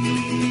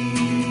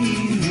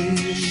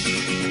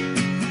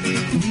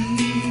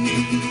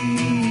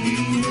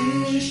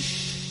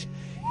wish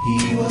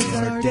he was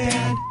our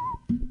dad.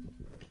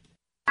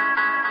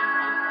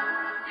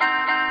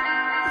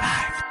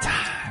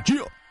 Lifetime.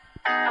 Yeah.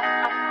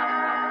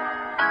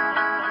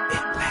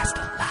 It lasts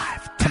a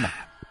lifetime. Come on.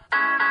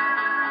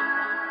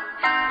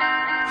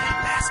 It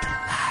lasts a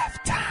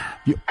lifetime.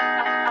 Yeah.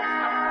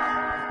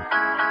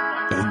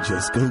 And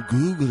just go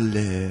Google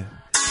it.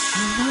 I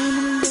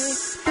wanna lay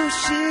those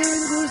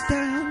shingles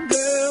down,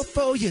 girl,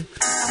 for you.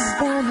 I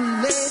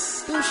wanna lay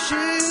those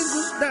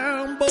shingles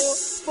down, boy,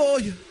 for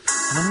you.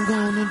 I'm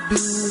gonna do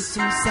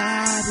some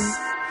siding,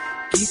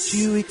 get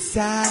you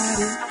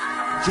excited.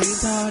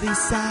 James Hardy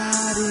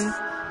siding.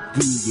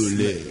 Google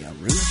it. I'm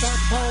really back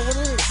forward a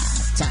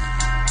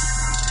lifetime.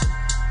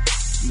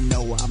 You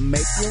know I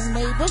make your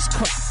neighbors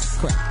cry.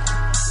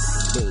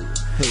 Boo,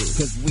 hoo.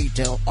 Cause we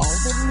tell all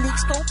the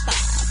leaks go bye.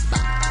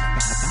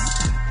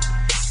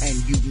 And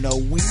you know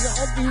we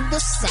all do the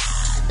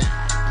side.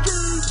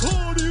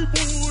 Party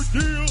boy,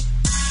 yeah.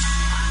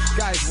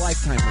 Guys,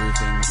 Lifetime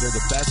Roofing. They're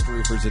the best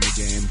roofers in the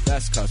game.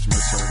 Best customer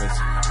service.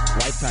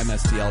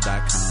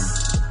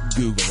 LifetimeSTL.com.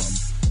 Google them.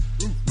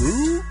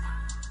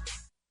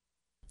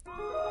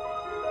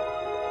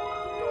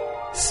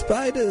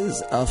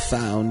 Spiders are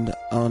found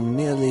on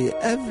nearly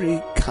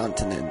every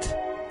continent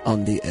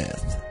on the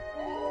earth.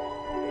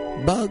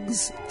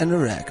 Bugs and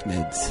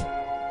arachnids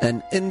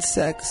and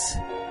insects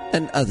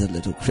and other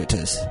little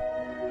critters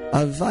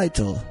are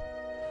vital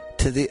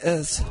to the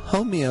Earth's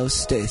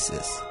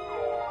homeostasis,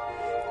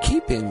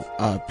 keeping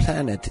our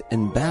planet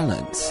in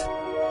balance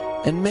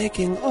and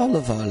making all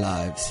of our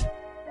lives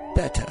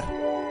better.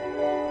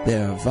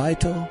 They are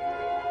vital,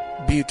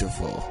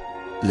 beautiful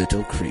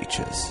little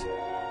creatures.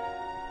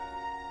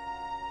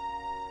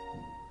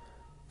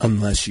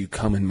 Unless you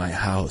come in my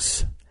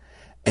house,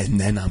 and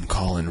then I'm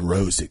calling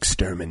Rose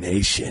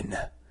Extermination.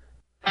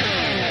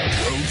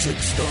 Rose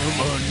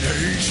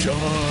Extermination.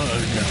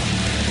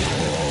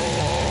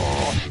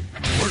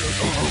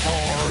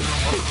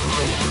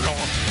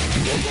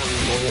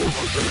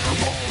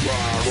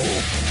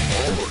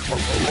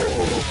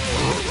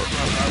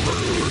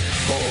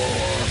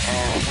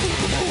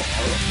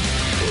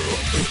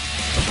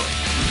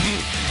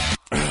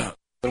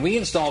 When we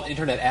installed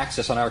internet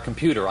access on our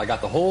computer, I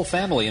got the whole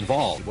family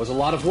involved. It was a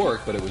lot of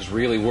work, but it was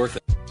really worth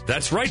it.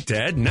 That's right,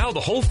 Dad. Now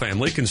the whole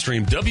family can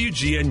stream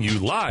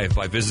WGNU live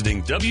by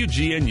visiting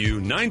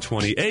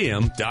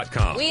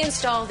WGNU920am.com. We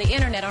installed the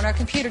internet on our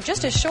computer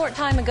just a short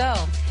time ago,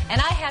 and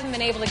I haven't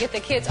been able to get the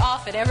kids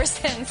off it ever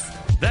since.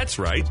 That's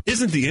right.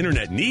 Isn't the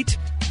internet neat?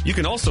 You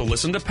can also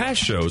listen to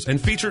past shows and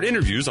featured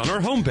interviews on our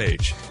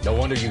homepage. No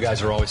wonder you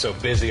guys are always so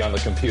busy on the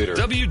computer.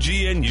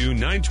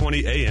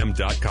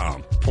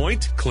 WGNU920am.com.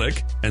 Point,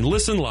 click, and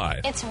listen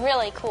live. It's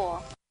really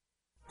cool.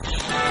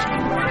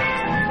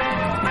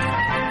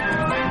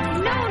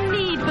 No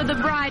need for the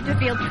bride to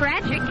feel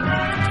tragic.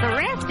 The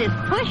rest is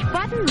push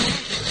button magic.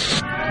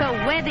 So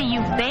whether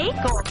you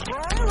bake or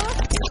broil or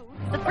stew,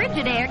 the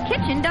Frigidaire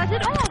kitchen does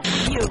it all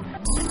for you.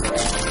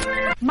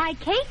 My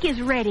cake is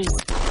ready.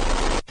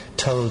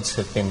 Toads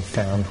have been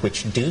found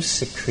which do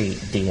secrete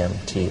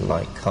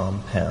DMT-like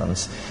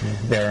compounds.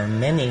 Mm-hmm. There are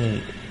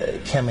many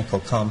chemical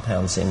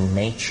compounds in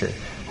nature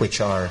which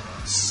are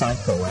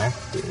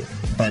psychoactive,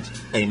 but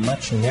a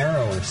much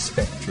narrower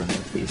spectrum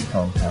of these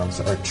compounds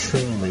are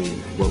truly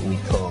what we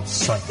call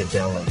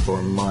psychedelic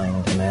or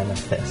mind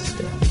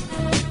manifesting.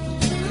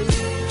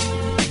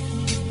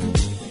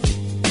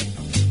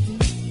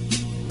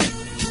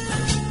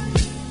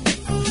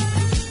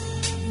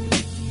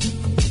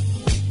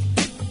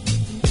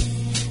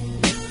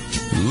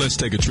 Let's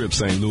take a trip,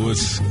 St.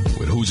 Louis,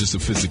 with Hoosier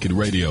Sophisticate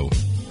Radio,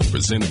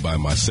 presented by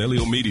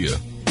Marcelio Media.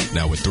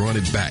 Now we're throwing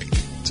it back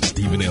to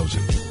Stephen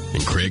Elgin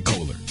and Craig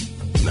Kohler.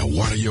 Now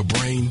water your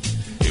brain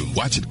and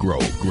watch it grow,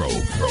 grow,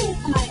 grow,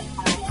 grow.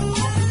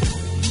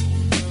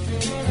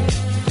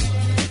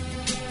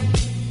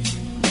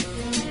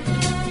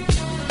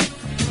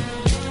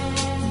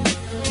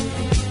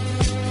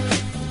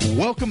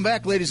 Welcome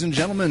back, ladies and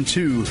gentlemen,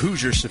 to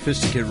Hoosier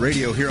Sophisticate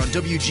Radio here on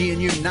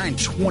WGNU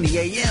 920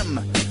 AM.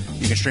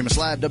 You can stream us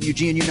live,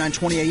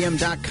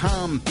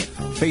 WGNU920am.com,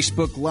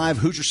 Facebook Live,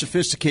 Hoosier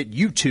Sophisticate,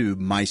 YouTube,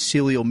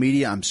 Mycelial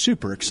Media. I'm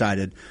super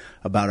excited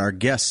about our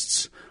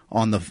guests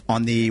on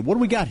the. What do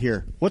we got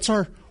here? What's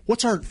our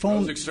What's our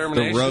phone?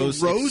 The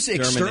Rose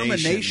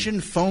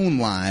Extermination phone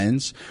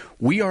lines.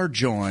 We are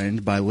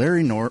joined by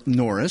Larry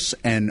Norris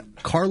and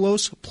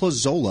Carlos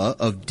Plazola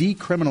of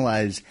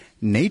Decriminalize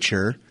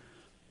Nature.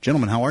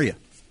 Gentlemen, how are you?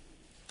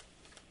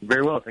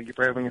 Very well. Thank you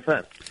for having us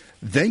on.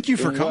 Thank you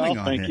for coming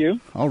on. Thank here.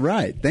 you. All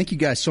right. Thank you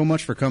guys so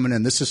much for coming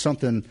in. This is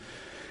something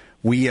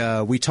we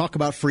talk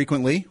about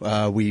frequently.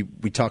 We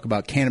talk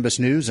about cannabis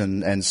news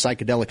and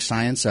psychedelic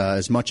science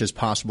as much as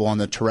possible on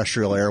the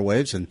terrestrial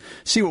airwaves, and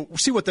see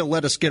what they'll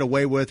let us get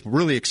away with. We're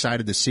really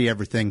excited to see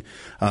everything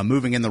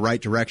moving in the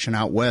right direction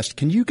out west.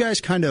 Can you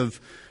guys kind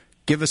of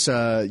give us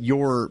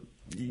your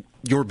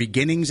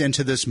beginnings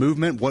into this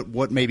movement?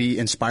 What maybe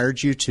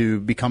inspired you to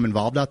become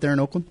involved out there in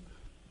Oakland?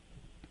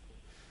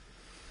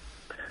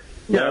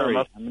 Larry,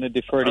 I'm going to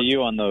defer to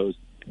you on those.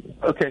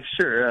 Okay,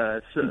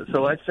 sure.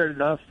 So I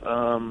started off.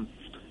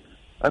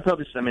 I've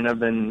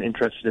been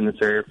interested in this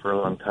area for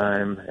a long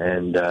time,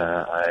 and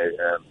I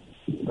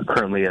am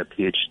currently a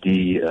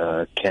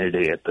PhD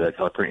candidate at the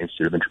California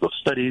Institute of Integral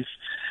Studies.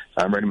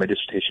 I'm writing my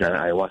dissertation on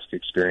ayahuasca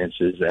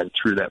experiences, and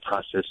through that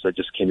process, I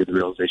just came to the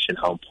realization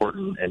how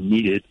important and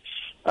needed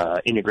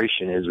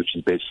integration is, which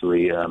is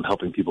basically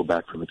helping people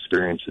back from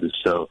experiences.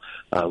 So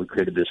we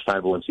created this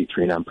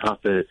 501c3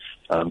 nonprofit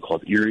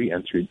called ERIE,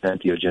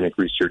 Entheogenic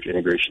Research,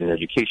 Integration, and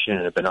Education,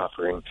 and have been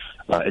offering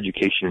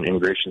education and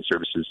integration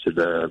services to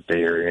the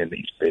Bay Area and the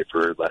East Bay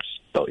for the last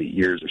about 8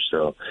 years or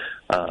so.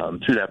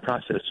 Through that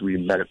process, we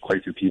met up quite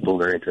a few people,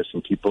 very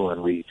interesting people,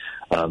 and we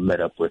met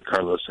up with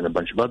Carlos and a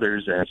bunch of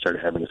others and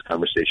started having this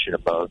conversation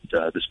about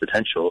this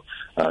potential,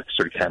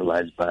 sort of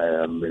catalyzed by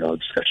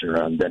discussion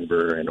around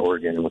Denver and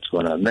Oregon and what's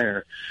going on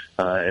there.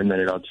 And then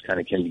it all just kind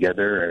of came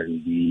together,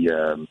 and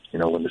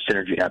when the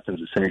synergy happens,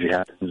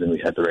 and we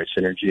had the right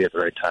synergy at the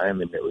right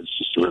time, and it was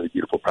just a really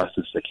beautiful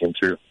process that came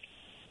through.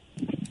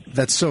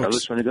 That's so.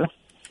 Carlos, want to go?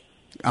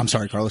 I'm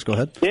sorry, Carlos. Go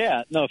ahead.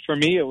 Yeah, no. For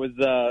me, it was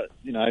I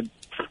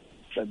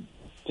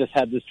just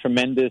had this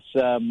tremendous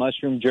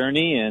mushroom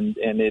journey, and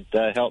it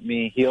helped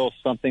me heal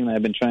something that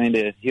I've been trying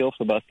to heal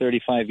for about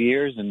 35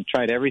 years, and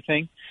tried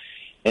everything,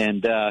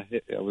 and I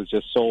was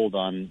just sold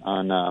on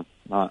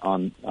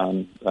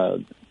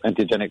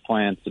entheogenic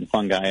plants and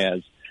fungi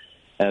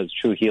as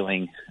true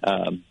healing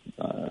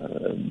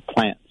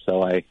plants.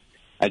 So I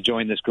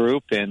joined this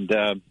group, and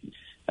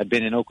I've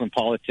been in Oakland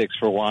politics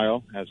for a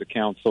while as a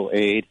council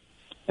aide.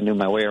 I knew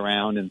my way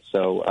around, and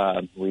so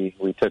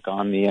we took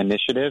on the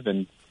initiative,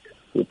 and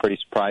we were pretty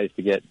surprised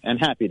to get and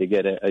happy to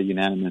get a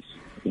unanimous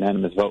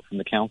vote from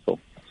the council.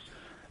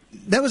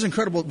 That was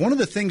incredible. One of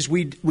the things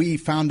we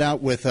found out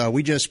with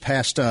we just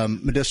passed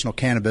medicinal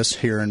cannabis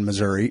here in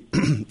Missouri,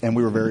 and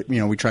we were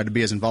we tried to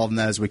be as involved in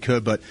that as we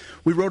could, but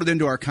we wrote it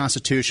into our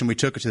Constitution. We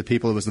took it to the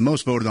people. It was the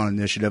most voted on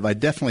initiative. I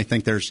definitely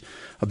think there's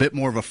a bit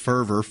more of a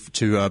fervor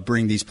to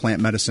bring these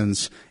plant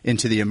medicines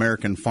into the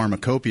American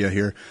pharmacopoeia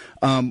here.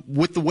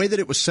 With the way that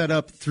it was set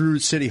up through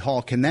City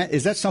Hall,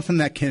 is that something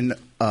that can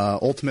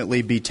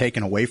ultimately be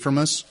taken away from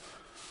us?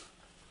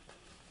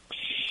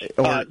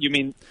 You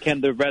mean,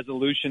 can the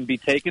resolution be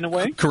taken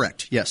away?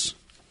 Correct, yes.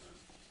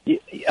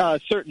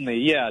 Certainly,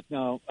 yeah.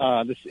 No,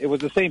 it was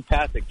the same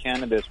path that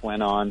cannabis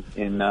went on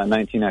in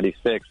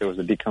 1996. There was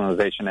a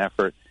decriminalization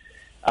effort.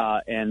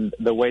 And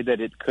the way that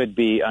it could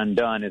be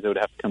undone is it would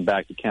have to come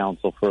back to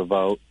council for a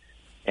vote,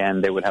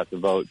 and they would have to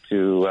vote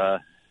to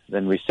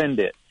then rescind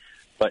it.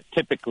 But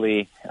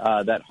typically,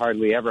 that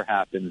hardly ever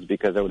happens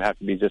because it would have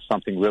to be just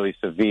something really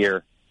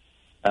severe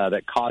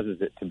that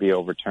causes it to be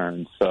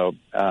overturned. So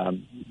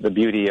the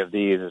beauty of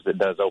these is it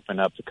does open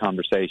up the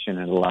conversation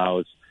and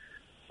allows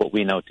what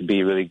we know to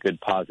be really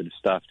good, positive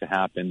stuff to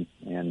happen.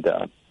 And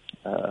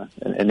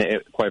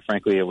quite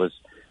frankly, it was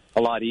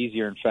a lot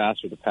easier and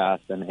faster to pass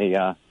than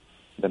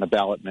a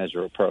ballot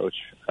measure approach.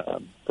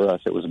 For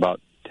us, it was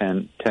about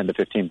 $10,000 to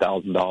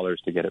 $15,000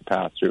 to get it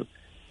passed through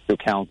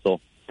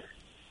council.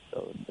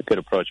 So a good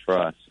approach for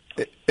us.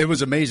 It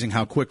was amazing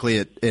how quickly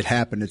it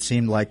happened. It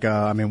seemed like,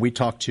 we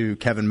talked to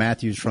Kevin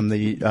Matthews from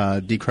the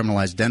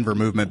Decriminalized Denver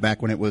movement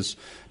back when it was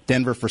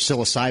Denver for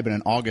psilocybin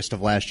in August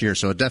of last year.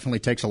 So it definitely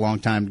takes a long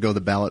time to go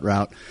the ballot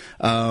route.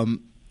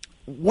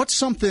 What's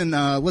something,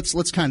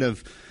 let's kind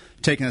of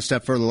take it a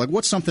step further. Like,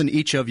 what's something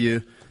each of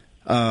you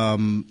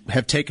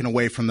have taken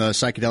away from the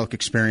psychedelic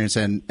experience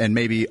and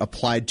maybe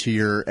applied to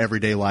your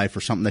everyday life,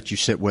 or something that you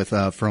sit with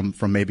from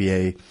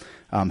maybe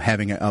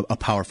having a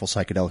powerful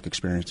psychedelic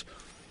experience?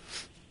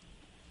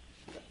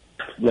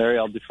 Larry,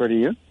 I'll defer to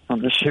you.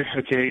 Sure.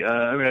 Okay.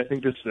 I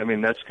think that's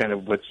kind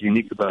of what's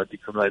unique about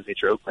Decriminalized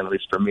Nature Oakland, at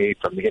least for me,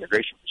 from the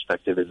integration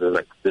perspective, is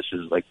this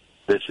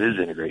is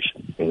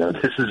integration.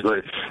 This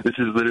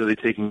is literally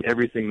taking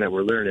everything that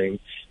we're learning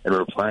and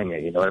we're applying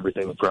it.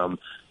 Everything from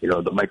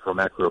the micro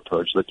macro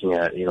approach, looking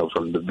at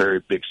from the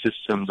very big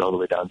systems all the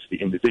way down to the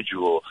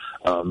individual,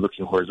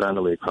 looking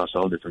horizontally across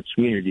all different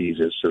communities.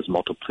 There's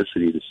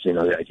multiplicity.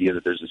 The idea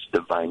that there's this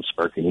divine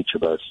spark in each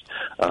of us.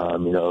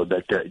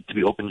 That to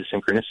be open to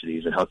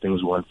synchronicities and how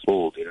things will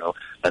unfold.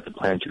 Not to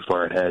plan too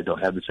far ahead.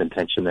 Don't have this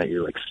intention that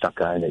you're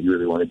stuck on that you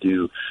really want to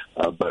do,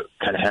 but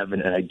kind of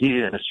having an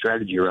idea and a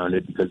strategy around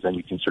it, because then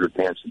we can sort of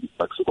dance and be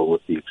flexible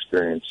with the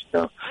experience.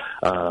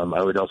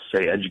 I would also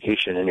say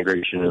education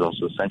integration is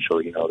also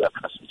essential. That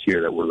process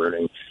here that we're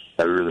learning,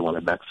 that we really want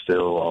to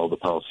backfill all the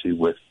policy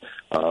with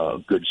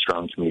good,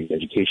 strong community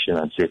education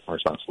on safe and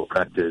responsible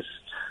practice,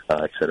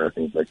 et cetera,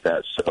 things like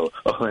that. So,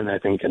 and I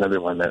think another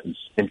one that is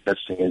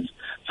interesting is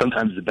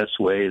sometimes the best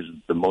way is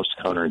the most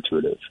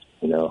counterintuitive.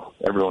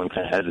 Everyone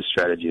kind of has a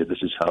strategy of this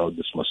is how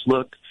this must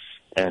look,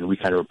 and we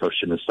kind of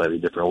approached it in a slightly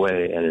different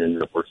way, and it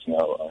ended up working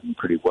out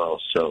pretty well.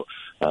 So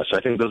I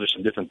think those are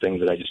some different things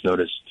that I just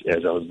noticed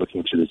as I was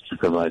looking through this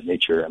decriminalized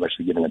nature. I'm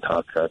actually giving a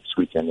talk this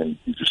weekend, and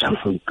these are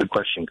some good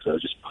questions because I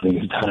was just putting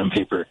these down on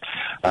paper.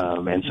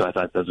 And so I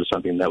thought those are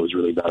something that was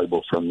really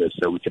valuable from this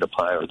that we could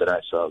apply, or that I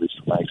saw, at least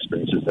from my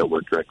experiences, that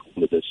worked directly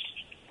into this.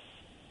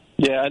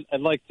 Yeah,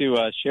 I'd like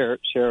to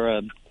share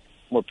a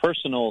more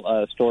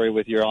personal story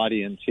with your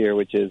audience here,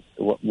 which is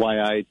why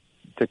I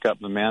took up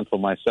the mantle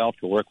myself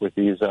to work with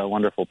these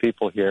wonderful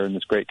people here in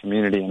this great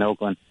community in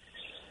Oakland.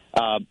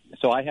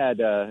 So I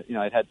had,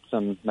 I'd had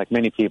some, like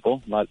many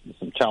people,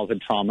 some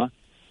childhood trauma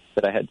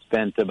that I had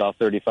spent about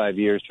 35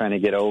 years trying to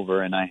get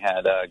over, and I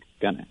had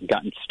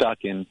gotten stuck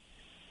in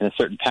a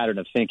certain pattern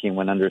of thinking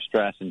when under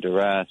stress and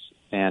duress.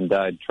 And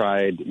I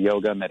tried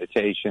yoga,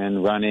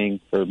 meditation, running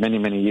for many,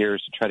 many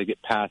years to try to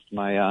get past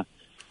my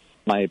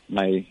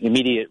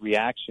immediate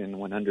reaction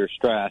when under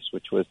stress,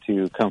 which was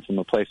to come from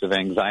a place of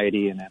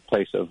anxiety and a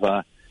place of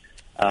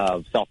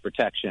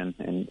self-protection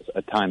and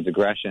at times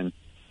aggression.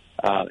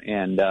 But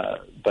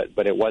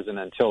it wasn't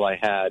until I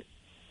had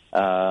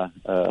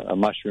a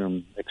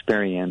mushroom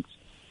experience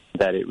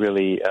that it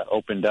really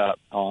opened up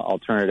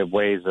alternative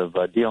ways of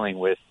dealing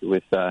with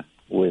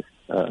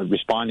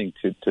responding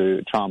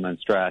to trauma and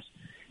stress.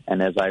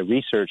 And as I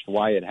researched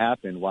why it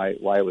happened, why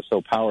it was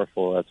so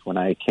powerful, that's when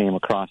I came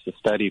across a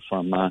study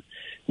from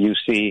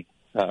UC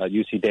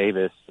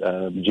Davis,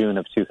 June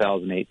of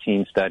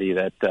 2018 study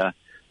that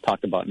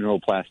talked about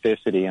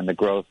neuroplasticity and the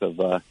growth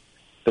of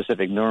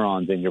specific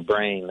neurons in your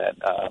brain that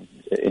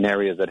in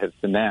areas that have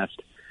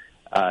finessed,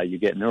 you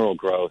get neural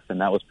growth. And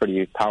that was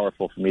pretty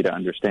powerful for me to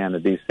understand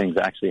that these things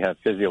actually have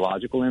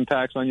physiological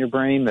impacts on your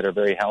brain that are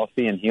very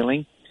healthy and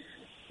healing.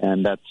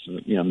 And that's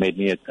made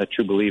me a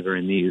true believer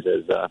in these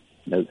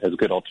as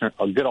good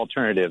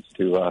alternatives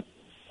to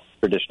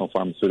traditional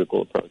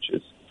pharmaceutical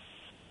approaches.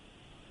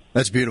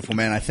 That's beautiful,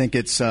 man. I think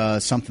it's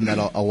something that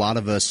a lot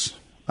of us,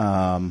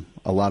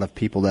 a lot of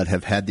people that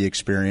have had the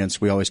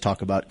experience, we always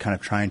talk about kind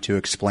of trying to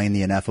explain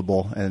the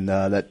ineffable, and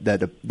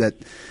that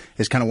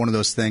is kind of one of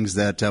those things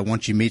that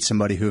once you meet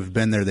somebody who have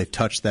been there, they've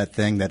touched that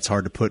thing that's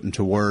hard to put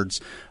into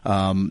words.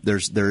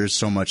 There is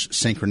so much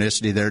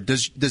synchronicity there.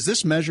 Does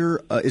this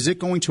measure? Is it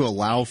going to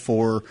allow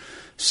for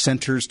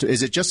centers to?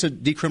 Is it just a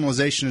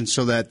decriminalization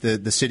so that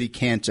the city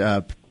can't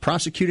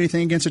prosecute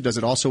anything against it? Does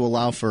it also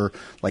allow for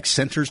like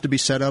centers to be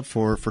set up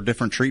for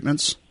different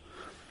treatments?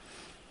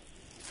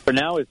 For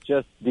now, it's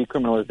just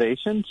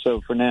decriminalization.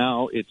 So for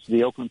now, it's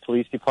the Oakland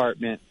Police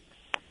Department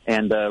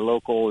and the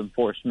local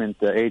enforcement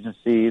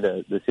agency.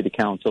 The city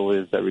council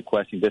is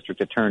requesting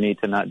district attorney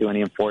to not do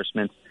any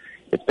enforcement.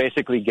 It's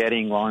basically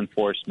getting law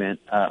enforcement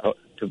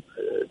to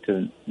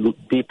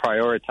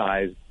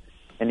deprioritize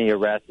any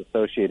arrests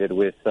associated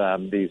with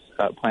these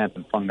plants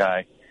and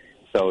fungi.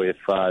 So if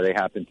they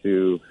happen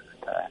to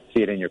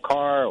see it in your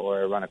car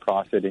or run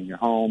across it in your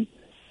home,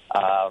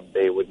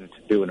 they wouldn't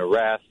do an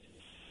arrest.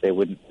 They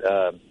wouldn't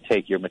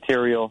take your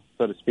material,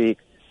 so to speak,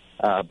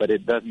 but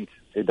it doesn't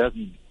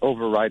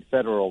override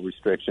federal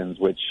restrictions,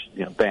 which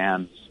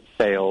bans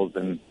sales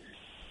and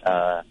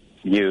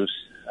use.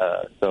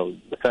 So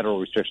the federal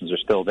restrictions are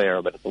still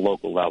there, but at the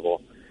local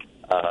level,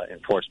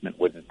 enforcement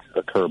wouldn't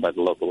occur by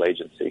the local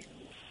agency.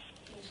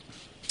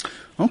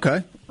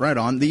 Okay, right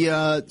on.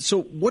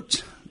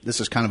 This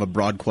is kind of a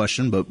broad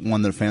question, but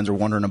one that fans are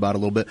wondering about a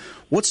little bit.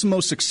 What's the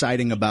most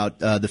exciting about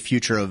the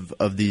future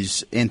of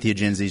these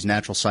entheogens, these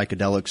natural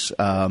psychedelics,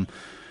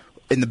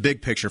 in the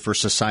big picture for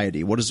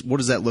society? What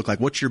does that look like?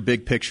 What's your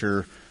big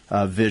picture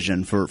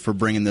vision for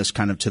bringing this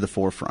kind of to the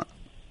forefront?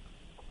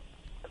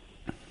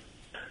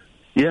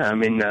 Yeah,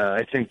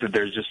 I think that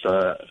there's just,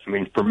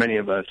 for many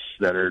of us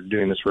that are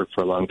doing this work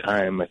for a long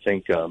time, I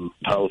think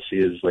policy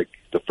is like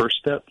the first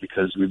step,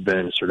 because we've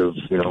been sort of,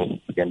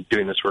 again,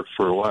 doing this work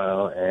for a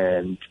while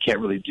and can't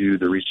really do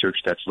the research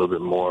that's a little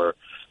bit more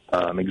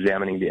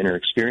examining the inner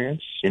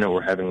experience.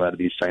 We're having a lot of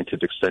these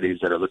scientific studies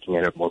that are looking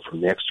at it more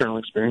from the external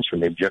experience, from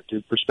the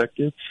objective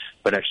perspective,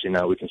 but actually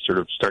now we can sort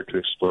of start to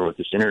explore what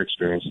this inner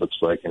experience looks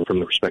like, and from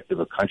the perspective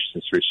of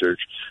consciousness research,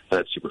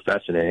 that's super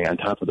fascinating, on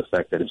top of the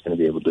fact that it's going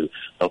to be able to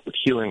help with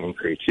healing and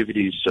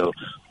creativity. So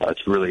to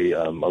really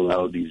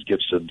allow these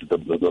gifts of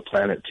the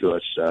planet to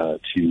us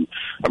to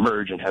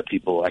emerge and have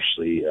people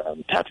actually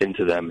tap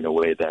into them in a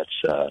way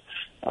that's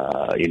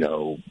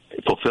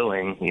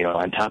fulfilling,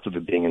 on top of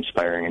it being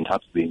inspiring, on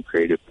top of being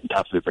creative, on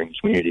top of it bringing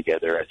community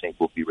together, I think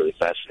will be really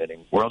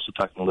fascinating. We're also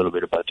talking a little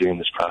bit about doing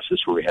this process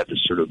where we have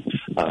this sort of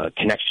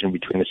connection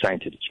between the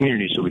scientific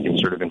community, so we can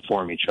sort of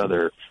inform each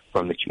other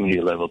from the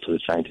community level to the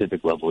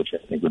scientific level, which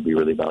I think would be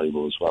really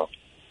valuable as well.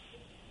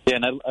 Yeah,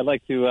 and I'd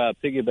like to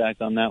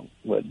piggyback on that,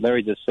 what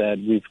Larry just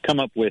said. We've come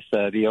up with,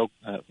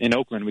 in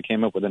Oakland, we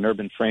came up with an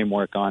urban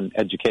framework on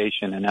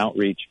education and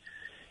outreach.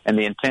 And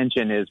the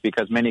intention is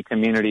because many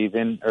communities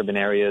in urban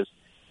areas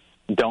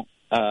don't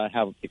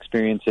have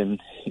experience in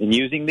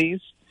using these,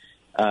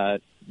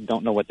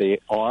 don't know what they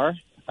are,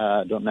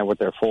 don't know what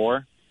they're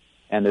for,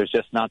 and there's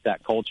just not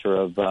that culture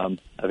of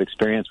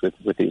experience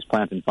with these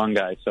plants and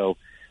fungi. So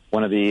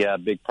one of the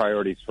big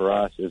priorities for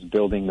us is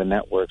building the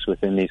networks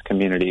within these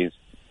communities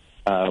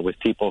with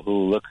people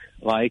who look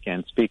like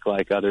and speak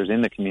like others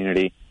in the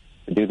community,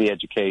 to do the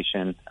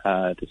education,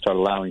 to start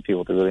allowing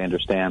people to really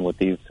understand what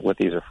these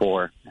are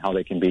for, how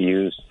they can be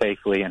used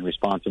safely and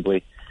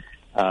responsibly.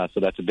 So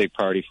that's a big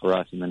priority for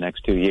us in the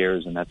next 2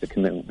 years, and that's a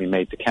commitment we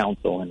made to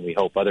council, and we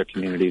hope other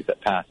communities that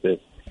pass this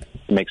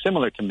to make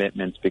similar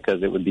commitments,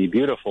 because it would be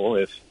beautiful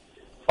if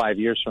 5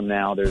 years from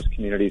now there's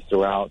communities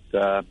throughout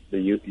the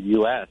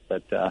U.S.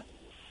 that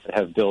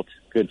have built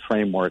good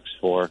frameworks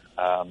for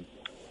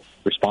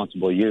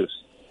responsible use.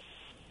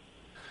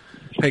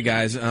 Hey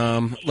guys,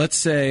 let's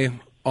say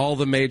all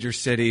the major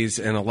cities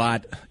and a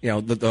lot,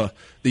 the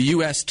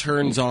U.S.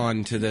 turns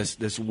on to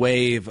this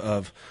wave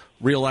of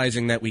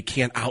realizing that we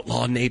can't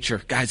outlaw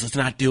nature. Guys, let's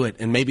not do it.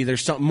 And maybe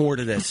there's something more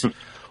to this.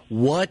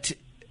 What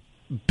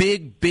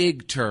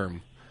big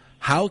term?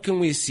 How can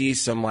we see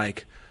some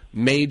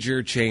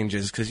major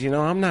changes? Because,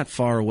 I'm not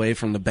far away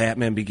from the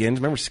Batman Begins.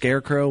 Remember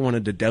Scarecrow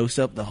wanted to dose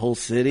up the whole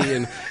city,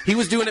 and he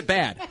was doing it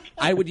bad.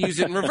 I would use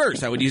it in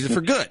reverse. I would use it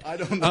for good. I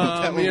don't know.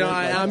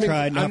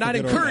 I'm not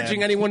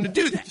encouraging anyone to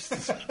do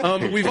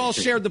that. We've all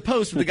shared the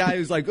post with the guy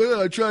who's like,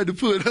 I tried to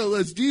put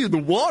LSD in the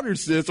water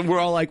system. We're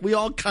all like, we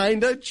all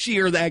kind of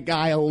cheer that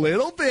guy a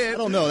little bit. I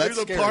don't know.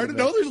 That's there's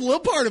a little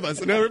part of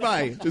us, and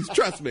everybody, just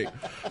trust me.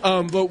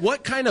 But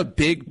what kind of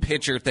big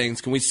picture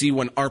things can we see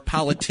when our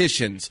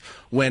politicians,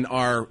 when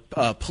our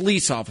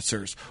police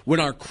officers, when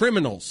our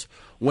criminals,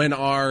 when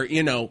our,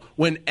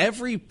 when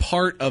every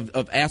part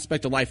of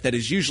aspect of life that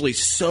is usually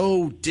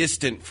so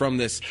distant from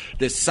this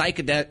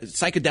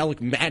psychedelic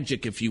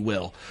magic, if you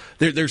will,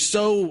 they're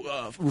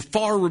so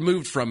far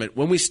removed from it.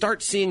 When we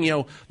start seeing,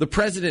 the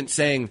president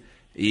saying,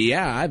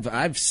 "Yeah,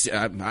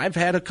 I've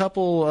had a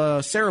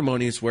couple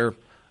ceremonies where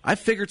I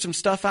figured some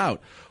stuff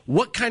out."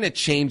 What kind of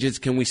changes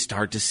can we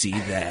start to see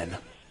then?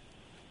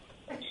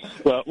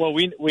 Well,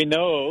 we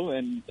know,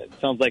 and it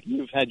sounds like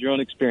you've had your own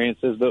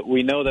experiences, but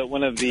we know that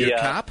one of the You're a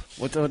cop?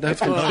 What's going on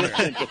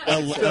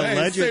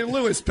there? St.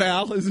 Louis,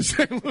 pal. This is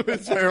St.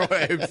 Louis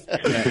Airwaves.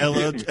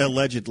 Yeah,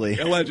 allegedly.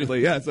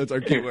 Allegedly, yes, that's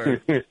our key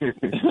word.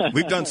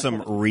 We've done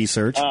some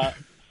research.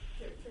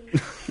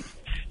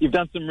 You've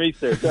done some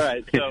research, all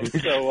right.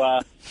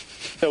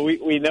 So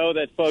we know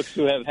that folks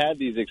who have had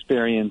these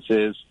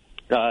experiences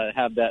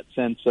have that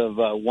sense of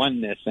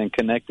oneness and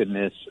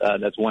connectedness.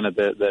 That's one of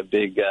the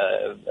big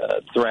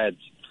threads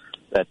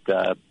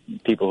that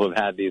people who have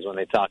had these, when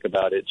they talk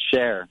about it,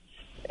 share.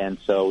 And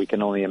so we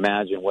can only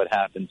imagine what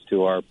happens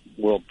to our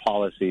world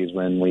policies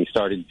when we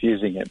start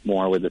infusing it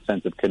more with a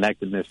sense of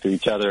connectedness to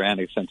each other and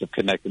a sense of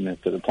connectedness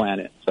to the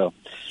planet. So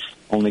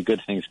only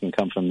good things can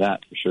come from that,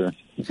 for sure.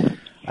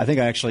 I think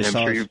I actually saw...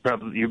 I'm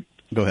sure you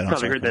Go ahead.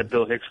 Probably heard that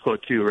Bill Hicks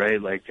quote too,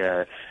 right? Like,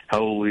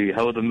 how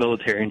will the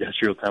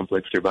military-industrial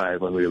complex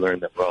survive when we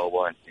learn that we're all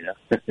one?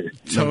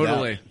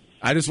 Totally.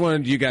 I just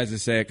wanted you guys to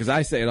say it because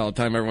I say it all the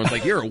time. Everyone's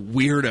like, "You're a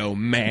weirdo,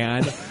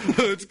 man."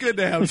 It's good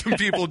to have some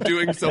people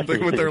doing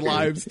something with their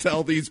lives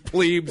tell these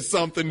plebes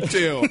something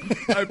too.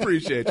 I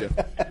appreciate you.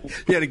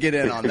 You had to get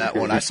in on that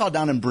one. I saw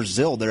down in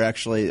Brazil, they're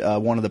actually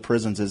one of the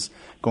prisons is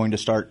going to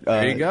start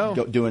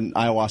doing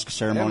ayahuasca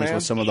ceremonies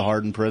with some of the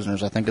hardened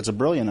prisoners. I think it's a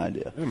brilliant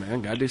idea. Hey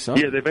man, gotta do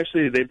something. Yeah,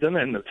 they've done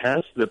that in the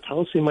past. The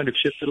policy might have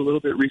shifted a little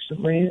bit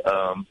recently,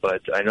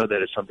 but I know that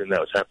it's something that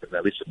was happening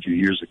at least a few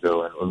years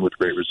ago, and with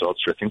great results.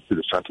 I think through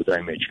the Santo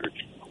Daime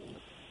Church.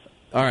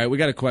 All right, we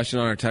got a question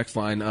on our text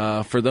line.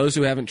 For those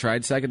who haven't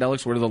tried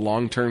psychedelics, what are the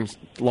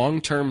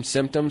long-term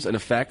symptoms and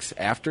effects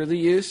after the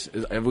use?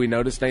 Have we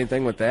noticed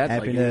anything with that?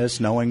 Happiness,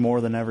 knowing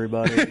more than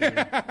everybody.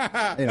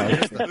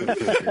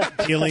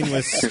 Dealing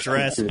with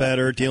stress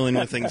better, dealing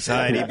with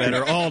anxiety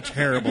better, all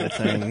terrible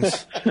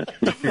things.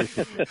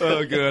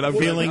 Oh, good. I'm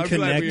feeling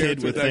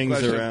connected with things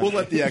question. around. We'll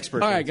let the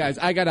expert. All right, guys,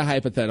 I got a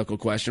hypothetical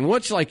question.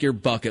 What's your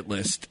bucket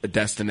list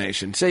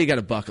destination? Say you got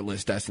a bucket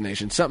list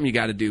destination, something you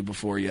got to do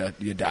before you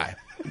die.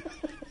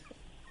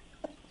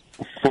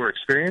 For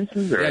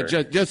experiences? Or?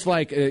 Yeah, just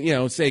like,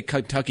 say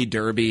Kentucky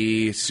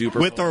Derby, Super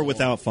With Bowl. or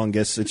without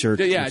fungus, it's your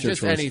just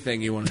choice.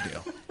 anything you want to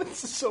do.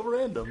 This is so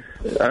random.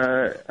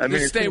 I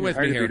mean, stay with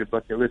me here. The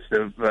bucket list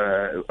of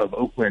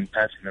Oakland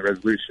passing the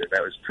resolution.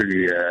 That was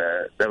pretty.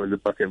 That was a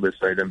bucket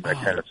list item that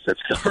kind of sets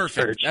up.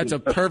 Perfect. That's a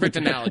perfect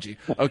analogy.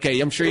 Okay,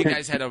 I'm sure you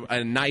guys had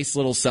a nice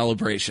little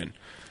celebration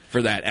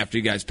for that after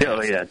you guys passed.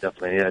 Oh yeah,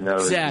 definitely. Yeah, no,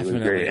 it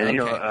was great. And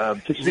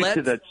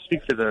to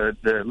speak to the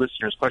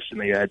listener's question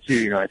that you had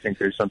too. I think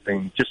there's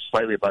something just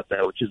slightly about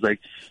that, which is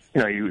like,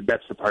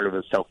 that's the part of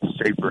a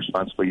safe,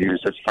 responsible use.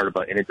 That's part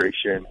about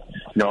integration.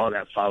 All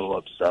that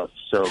follow-up stuff.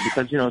 So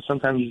because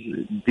sometimes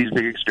these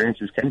big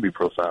experiences can be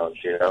profound.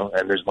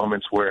 And there's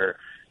moments where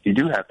you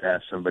do have to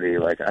ask somebody,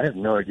 like, I have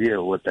no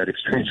idea what that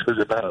experience was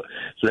about.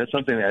 So that's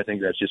something that I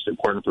think that's just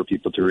important for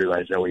people to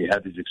realize, that when you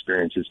have these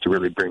experiences, to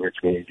really bring your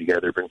community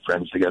together, bring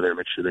friends together,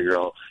 make sure that you're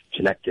all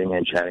connecting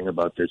and chatting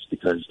about this,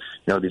 because,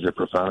 these are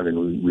profound,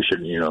 and we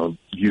shouldn't,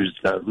 lose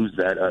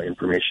that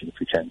information if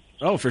we can.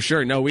 Oh, for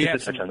sure. No, we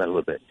have touch on that a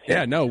little bit.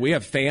 Yeah, no, we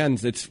have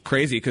fans. It's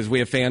crazy because we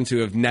have fans who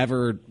have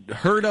never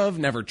heard of,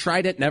 never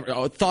tried it,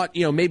 never thought,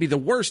 maybe the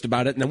worst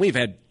about it. And then we've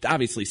had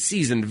obviously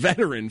seasoned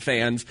veteran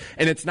fans,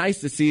 and it's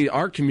nice to see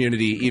our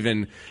community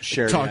even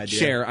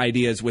share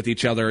ideas with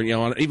each other,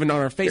 even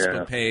on our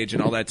Facebook page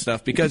and all that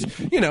stuff, because,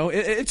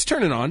 it's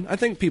turning on. I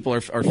think people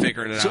are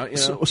figuring it out.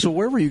 So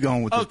where were you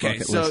going with this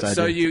bucket list idea?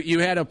 So you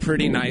had a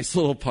pretty nice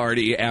little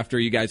party after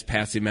you guys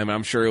passed the amendment.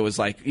 I'm sure it was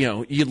like,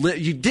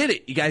 you did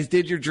it. You guys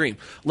did your dream.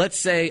 Let's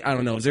say, I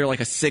don't know, is there like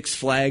a Six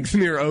Flags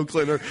near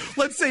Oakland? Or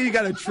let's say you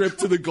got a trip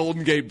to the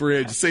Golden Gate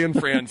Bridge. San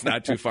Fran's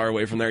not too far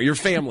away from there. Your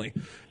family.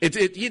 You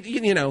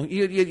don't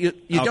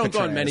go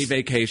on many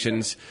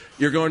vacations.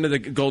 You're going to the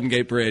Golden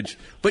Gate Bridge.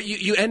 But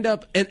you end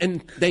up,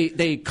 and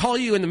they call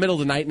you in the middle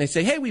of the night and they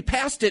say, hey, we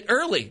passed it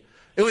early.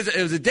 It was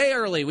a day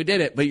early. We did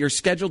it. But you're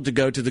scheduled to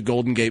go to the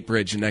Golden Gate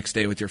Bridge the next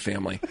day with your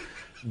family.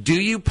 Do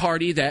you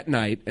party that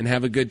night and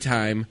have a good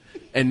time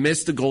and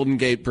miss the Golden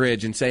Gate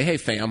Bridge and say, hey,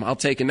 fam, I'll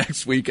take it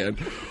next weekend?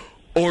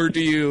 Or do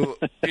you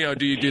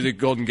do the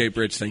Golden Gate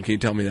Bridge thing? Can you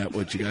tell me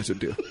what you guys would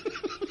do?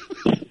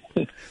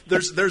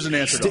 There's an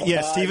answer to all.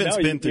 Yeah, Steven's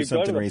been through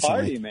something recently.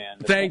 Party, man.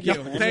 Thank you.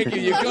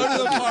 You go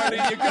to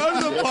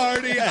the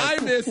party. I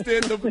missed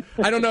it.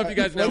 I don't know if you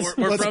guys know.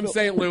 We're from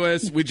St.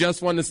 Louis. We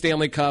just won the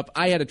Stanley Cup.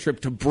 I had a trip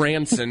to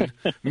Branson,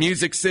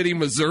 Music City,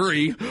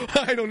 Missouri.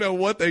 I don't know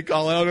what they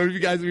call it. I don't know if you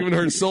guys have even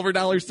heard of Silver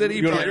Dollar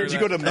City. Did you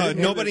go to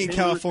nobody in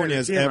California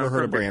has ever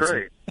heard of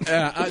Branson.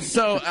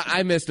 So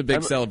I missed a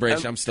big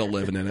celebration. I'm still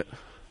living in it.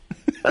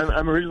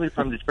 I'm originally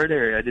from the Detroit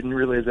area. I didn't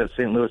realize that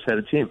St. Louis had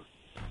a team.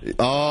 We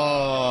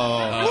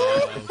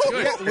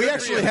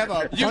actually have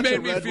a You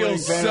made me feel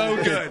so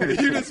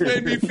good. You just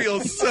made me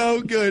feel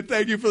so good.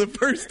 Thank you. For the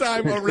first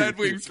time, a Red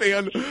Wings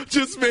fan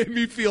just made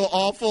me feel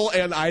awful,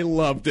 and I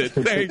loved it.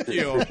 Thank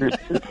you. All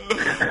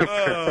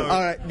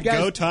right, guys,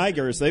 go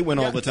Tigers! They win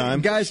all the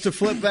time. Guys, to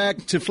flip back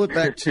to and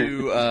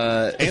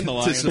the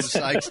Lions. To some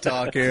Sykes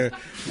talk here.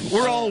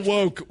 We're all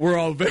woke. We're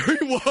all very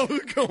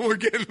woke. We're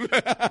getting.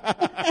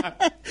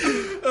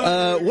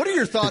 What are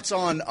your thoughts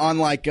on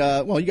like?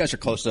 Well, you guys are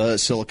close to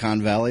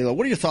Silicon Valley.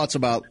 What are your thoughts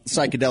about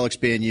psychedelics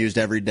being used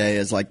every day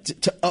as like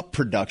to up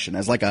production,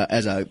 as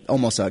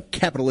almost a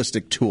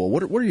capitalistic tool?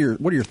 What are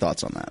your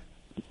thoughts on that?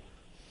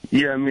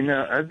 Yeah, I mean,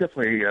 I've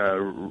definitely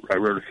I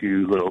wrote a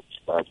few little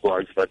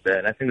blogs about that,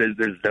 and I think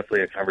there's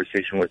definitely a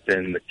conversation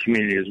within the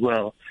community as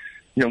well.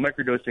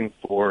 Microdosing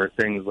for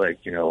things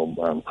like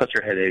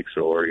cluster headaches,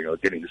 or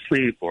getting to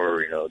sleep,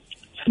 or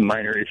some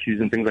minor issues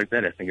and things like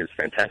that, I think is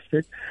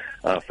fantastic.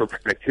 For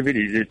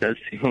productivity, it does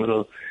seem a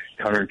little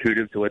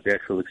counterintuitive to what the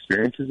actual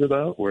experience is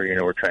about, where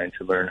we're trying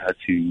to learn how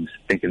to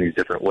think in these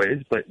different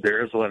ways, but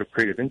there is a lot of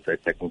creative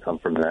insight that can come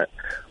from that.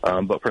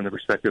 But from the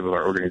perspective of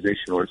our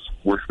organization, which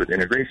works with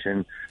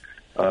integration,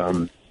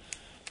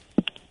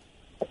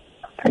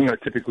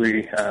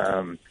 typically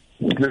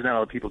there's not a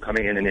lot of people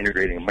coming in and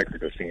integrating a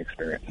microdosing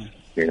experience,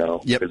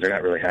 because they're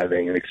not really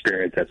having an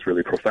experience that's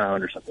really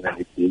profound or something that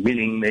needs to be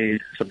meaning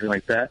made, something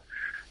like that.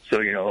 So,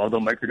 although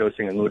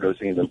microdosing and low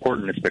dosing is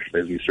important,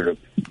 especially as we sort of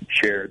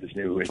share this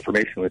new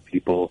information with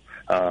people,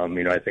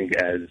 I think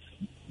as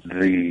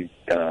the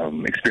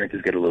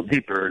experiences get a little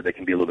deeper, they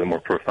can be a little bit more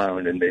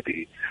profound, and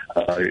maybe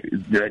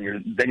then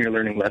you're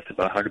learning less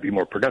about how to be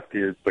more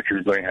productive, but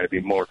you're learning how to be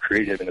more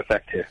creative and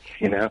effective.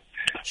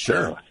 Sure,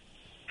 so,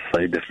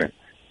 slightly different.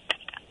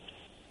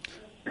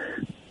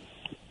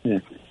 Yeah.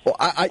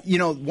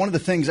 Well, one of the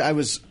things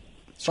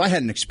So I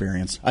had an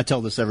experience. I tell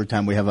this every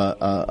time we have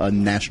a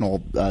national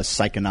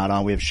psychonaut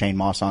on. We have Shane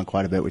Moss on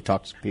quite a bit. We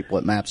talk to people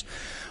at MAPS.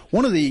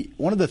 One of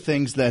the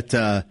things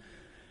that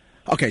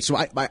so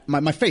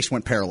my face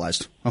went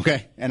paralyzed.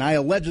 Okay, and I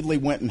allegedly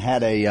went and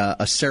had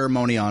a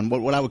ceremony on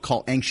what I would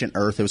call ancient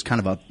earth. It was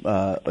kind of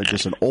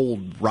just an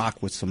old rock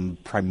with some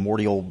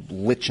primordial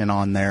lichen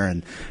on there,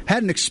 and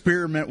had an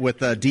experiment with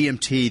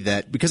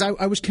DMT because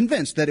I was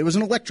convinced that it was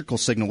an electrical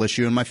signal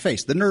issue in my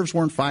face. The nerves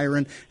weren't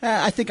firing.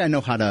 I think I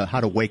know how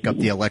to wake up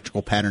the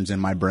electrical patterns in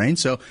my brain.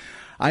 So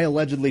I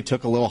allegedly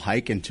took a little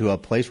hike into a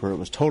place where it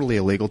was totally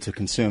illegal to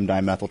consume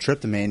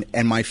dimethyltryptamine,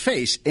 and my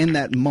face in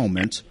that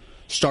moment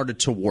started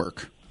to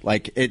work.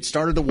 Like, it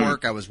started to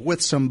work. I was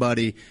with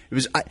somebody. It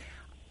was I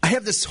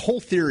have this whole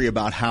theory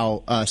about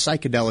how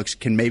psychedelics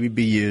can maybe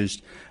be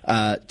used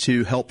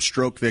to help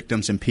stroke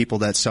victims and people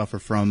that suffer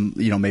from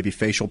maybe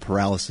facial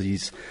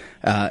paralyses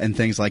and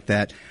things like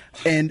that.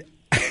 And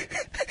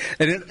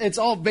it's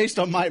all based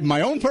on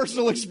my own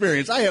personal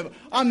experience.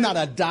 I'm not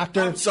a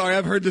doctor. I'm sorry,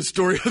 I've heard this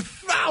story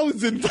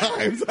 1,000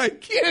 times. I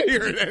can't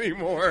hear it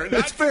anymore.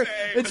 It's fair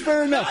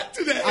enough. Not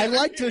today. I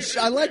like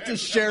to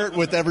share it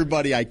with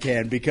everybody I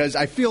can, because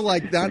I feel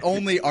like not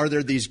only are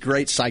there these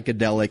great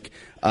psychedelic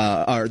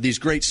are these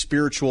great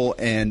spiritual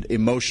and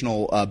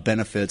emotional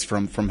benefits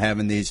from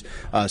having these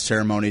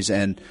ceremonies,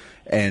 and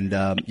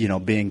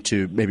and being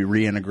to maybe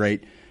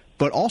reintegrate.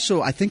 But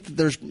also, I think that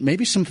there's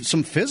maybe some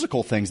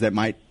physical things that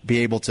might be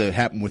able to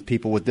happen with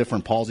people with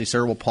different palsy,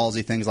 cerebral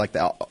palsy, things like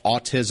that,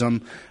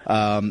 autism.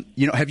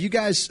 Have you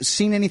guys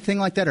seen anything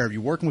like that, or have you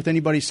working with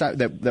anybody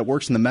that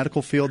works in the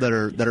medical field that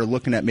are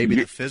looking at maybe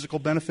the physical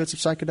benefits of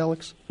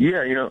psychedelics?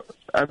 Yeah,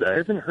 I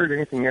haven't heard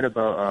anything yet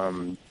about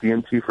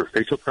DMT for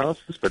facial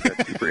paralysis, but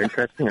that's super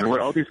interesting. And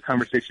what all these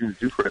conversations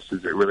do for us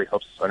is it really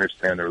helps us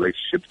understand the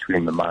relationship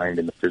between the mind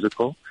and the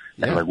physical.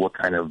 And like what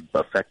kind of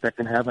effect that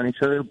can have on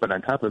each other. But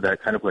on top of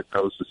that, kind of like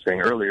Carlos was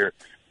saying earlier,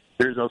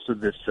 there's also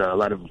this a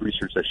lot of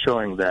research that's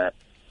showing that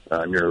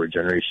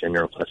neuroregeneration,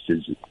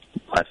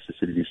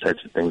 neuroplasticity, these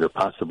types of things are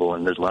possible.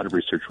 And there's a lot of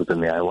research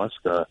within the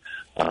ayahuasca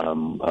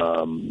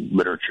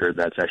literature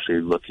that's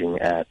actually looking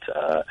at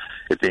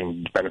it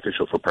being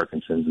beneficial for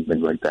Parkinson's and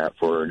things like that,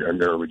 for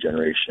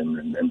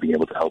neuroregeneration and being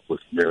able to help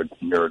with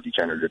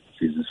neurodegenerative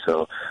diseases.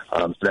 So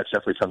that's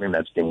definitely something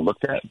that's being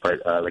looked at.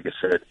 But like I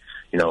said,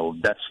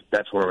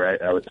 that's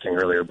where I was saying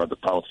earlier about the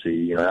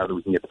policy. Now that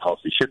we can get the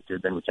policy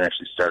shifted, then we can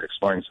actually start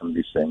exploring some of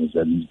these things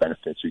and these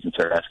benefits. We can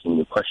start asking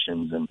new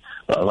questions, and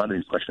a lot of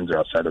these questions are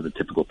outside of the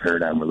typical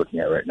paradigm we're looking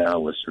at right now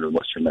with sort of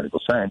Western medical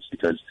science,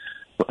 because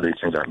a lot of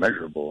these things aren't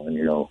measurable. And,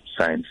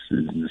 science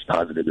is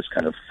positive, this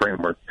kind of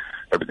framework.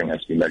 Everything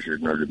has to be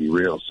measured in order to be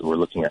real. So we're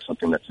looking at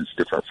something that's this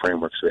different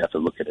framework, so we have to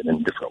look at it in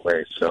a different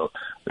way. So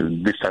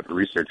this type of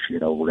research, we're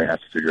going to have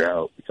to figure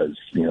out, because,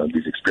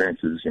 these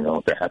experiences,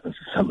 if that happens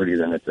to somebody,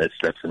 then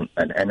that's an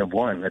N of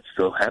one. That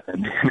still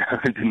happened.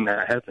 It did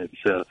not happen.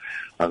 So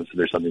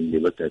there's something to be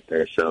looked at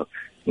there. So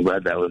I'm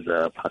glad that was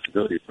a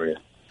possibility for you.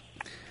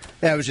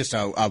 Yeah, it was just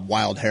a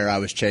wild hare I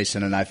was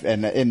chasing,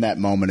 and in that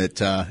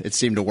moment it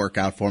seemed to work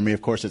out for me.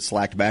 Of course, it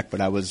slacked back,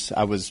 but I was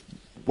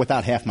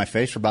without half my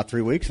face for about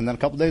 3 weeks, and then a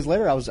couple days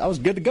later, I was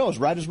good to go. It was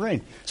right as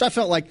rain. So I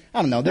felt like,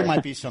 I don't know, there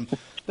might be some.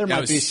 It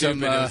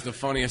was the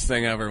funniest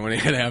thing ever when he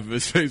had half of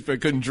his face, but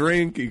couldn't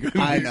drink.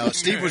 I know.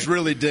 Steve was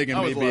really digging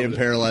me being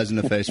paralyzed in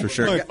the face for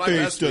sure. My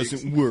face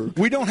doesn't work.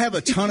 We don't have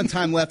a ton of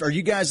time left. Are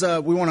you guys?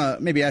 We want to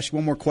maybe ask you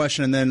one more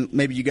question, and then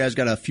maybe you guys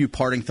got a few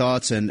parting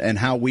thoughts and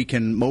how we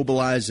can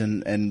mobilize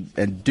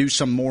and do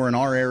some more in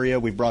our area.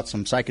 We brought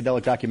some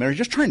psychedelic documentaries,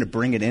 just trying to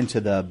bring it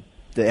into the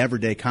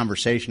everyday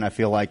conversation. I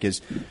feel like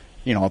is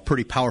a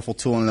pretty powerful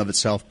tool in and of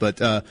itself. But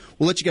we'll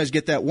let you guys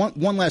get that.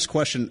 One last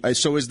question.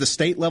 So is the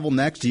state level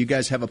next? Do you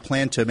guys have a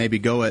plan to maybe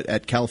go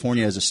at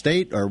California as a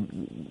state, or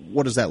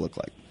what does that look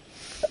like?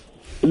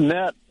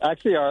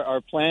 Actually, our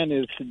plan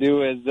is to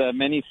do as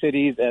many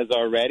cities as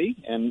are ready,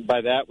 and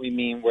by that we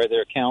mean where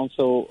their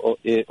council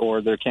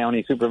or their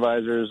county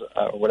supervisors,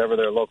 or whatever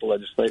their local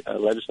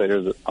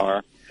legislators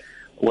are,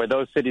 where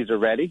those cities are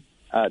ready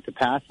to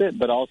pass it,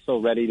 but also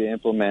ready to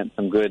implement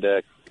some good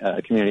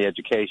community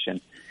education.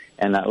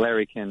 And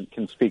Larry can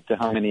speak to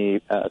how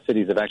many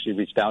cities have actually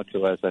reached out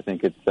to us. I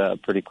think it's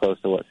pretty close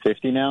to,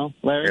 50 now,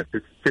 Larry? Yeah,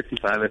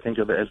 55, I think,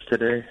 of it as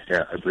today.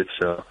 Yeah, I believe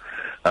so.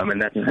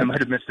 And I might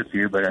have missed a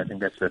few, but I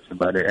think that's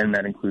about it. And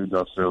that includes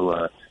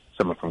also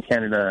someone from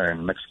Canada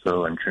and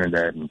Mexico and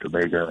Trinidad and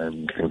Tobago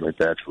and things like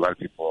that. So a lot of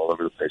people all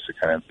over the place are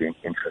kind of being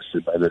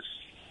interested by this.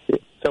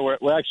 So we're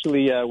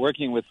actually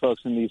working with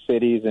folks in these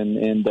cities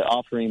and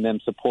offering them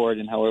support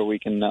and however we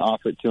can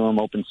offer it to them,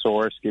 open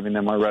source, giving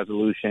them our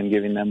resolution,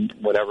 giving them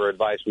whatever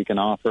advice we can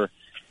offer,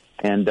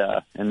 and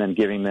then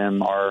giving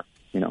them our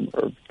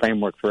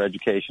framework for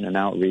education and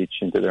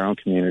outreach into their own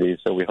communities.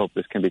 So we hope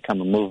this can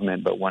become a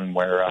movement, but one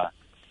where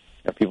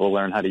people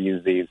learn how to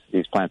use these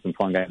plants and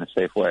fungi in a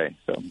safe way.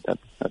 So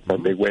that's our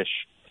big wish.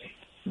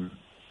 You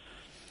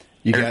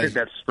guys, I think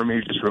that's for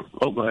me.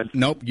 Go ahead.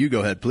 Nope, you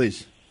go ahead,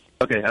 please.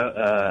 Okay,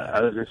 I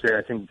was going to say,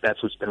 I think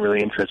that's what's been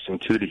really interesting,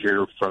 too, to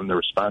hear from the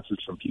responses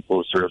from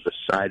people. Sort of the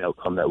side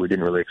outcome that we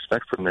didn't really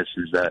expect from this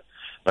is that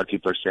a lot of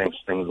people are saying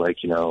things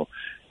like, you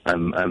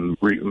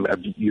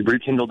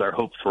rekindled our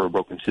hope for a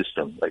broken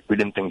system. Like, we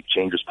didn't think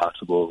change was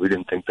possible. We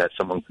didn't think that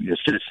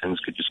citizens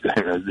could just go,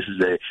 this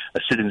is a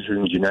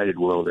citizens united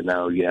world, and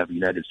now you have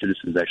united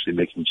citizens actually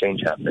making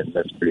change happen.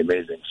 That's pretty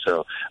amazing.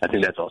 So I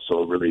think that's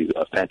also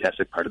a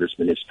fantastic part of this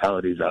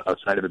municipality, is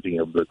outside of it being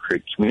able to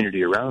create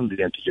community around the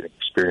antigenic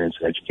experience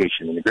and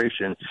education and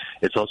integration,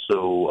 it's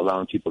also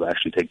allowing people to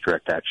actually take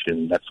direct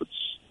action. That's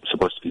what's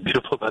supposed to be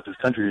beautiful about this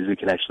country, is we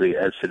can actually,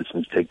 as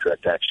citizens, take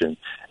direct action,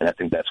 and I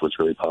think that's what's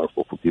really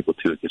powerful for people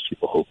too. It gives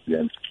people hope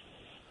again.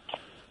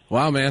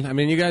 Wow, man! I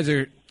mean, you guys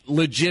are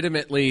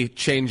legitimately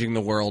changing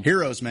the world.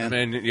 Heroes, man.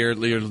 I mean, you're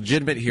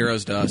legitimate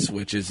heroes to us,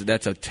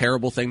 that's a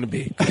terrible thing to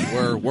be.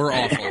 We're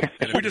awful.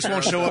 We just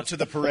won't show up to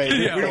the parade.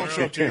 Yeah, we don't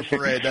show up to your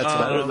parade. That's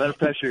a lot of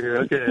pressure here.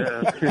 Okay.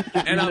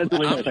 And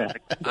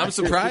I'm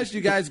surprised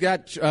you guys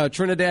got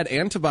Trinidad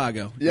and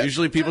Tobago. Yep.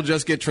 Usually people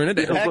just get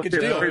Trinidad. Package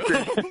deal.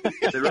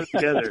 They wrote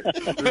together.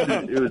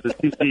 It was a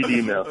CC'd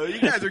email. You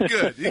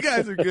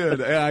guys are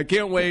good. I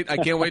can't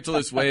wait till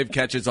this wave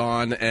catches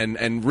on,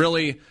 and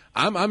really,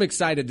 I'm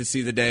excited to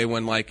see the day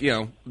when,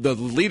 the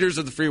leaders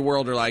of the free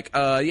world are like,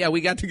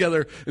 we got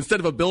together instead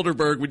of a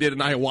Bilderberg, we did an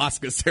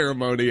ayahuasca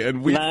ceremony,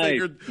 and we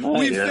figured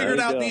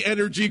out the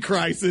energy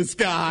crisis,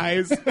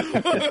 guys.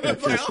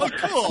 It's like, oh,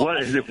 cool.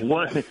 What is it?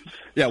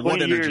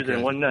 20 years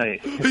in one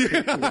night.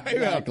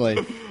 Exactly.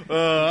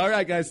 All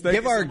right, guys.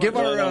 Give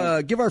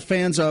our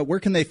fans where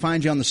can they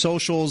find you on the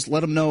socials?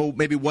 Let them know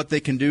maybe what they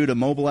can do to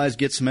mobilize,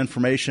 get some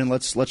information.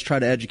 Let's try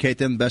to educate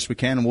them the best we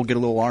can, and we'll get a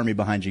little army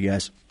behind you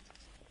guys.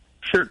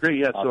 Sure, great.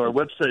 Yeah, so our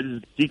website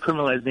is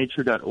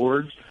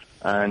decriminalizenature.org.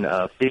 On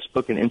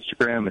Facebook and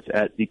Instagram, it's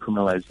at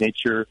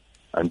decriminalizenature.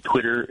 On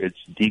Twitter, it's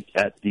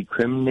at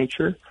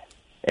decrimnature.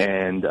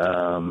 And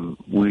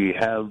we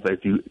have,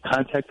 if you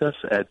contact us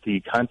at the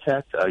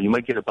contact, you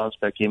might get a bounce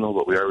back email,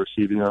 but we are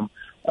receiving them.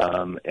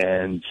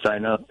 And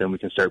sign up, then we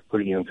can start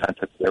putting you in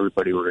contact with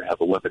everybody. We're going to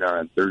have a webinar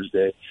on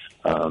Thursday.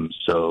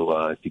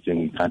 So if you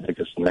can contact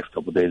us in the next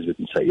couple of days, we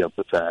can set you up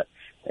with that.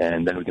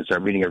 And then we can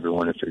start meeting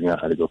everyone and figuring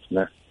out how to go from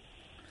there.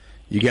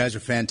 You guys are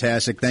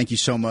fantastic. Thank you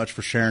so much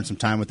for sharing some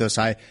time with us.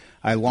 I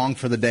long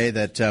for the day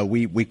that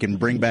we can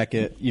bring back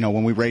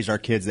when we raise our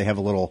kids, they have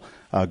a little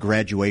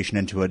graduation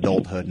into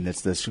adulthood, and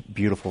it's this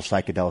beautiful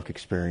psychedelic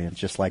experience,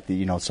 just like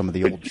some of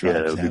the old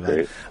tribes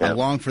have. I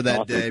long for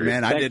that day,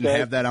 man. I didn't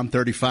have that. I'm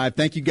 35.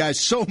 Thank you guys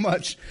so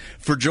much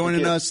for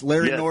joining us.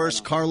 Larry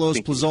Norris, Carlos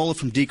Plazola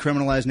from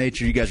Decriminalize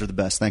Nature. You guys are the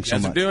best. Thanks so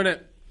much. You guys are doing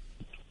it.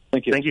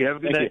 Thank you. Thank you. Have a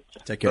good day.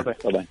 Take care.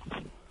 Bye-bye.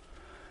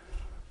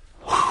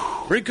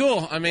 Pretty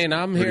cool. I mean,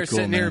 I'm here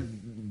sitting here,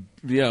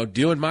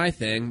 doing my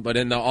thing, but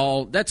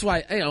that's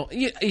why,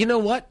 you know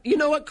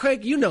what,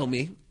 Craig, you know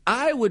me.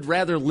 I would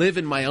rather live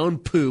in my own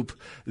poop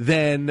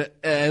than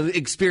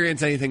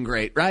experience anything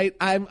great, right?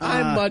 I'm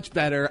much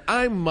better.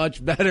 I'm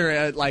much better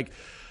at,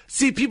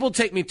 see, people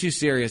take me too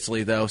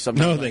seriously, though,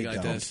 sometimes. No, they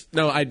don't. This.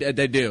 No,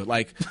 they do.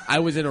 Like, I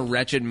was in a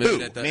wretched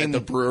mood at the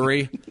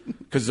brewery,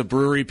 because the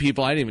brewery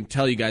people, I didn't even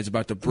tell you guys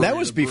about the brewery. That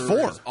was before.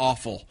 It was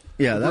awful.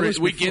 Yeah, that was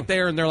we get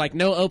there, and they're like,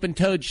 no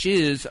open-toed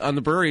shoes on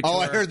the brewery tour. Oh,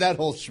 I heard that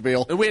whole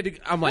spiel. And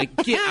I'm like,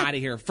 get out of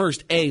here.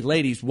 First,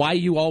 ladies, why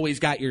you always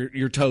got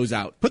your toes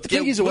out? Put the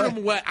piggies away.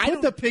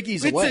 Put the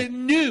piggies away. It's at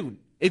noon.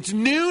 It's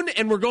noon,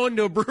 and we're going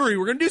to a brewery.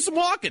 We're going to do some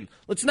walking.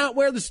 Let's not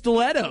wear the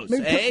stilettos,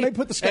 Maybe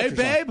put the Skechers on.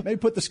 Babe? Maybe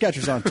put the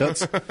Skechers on,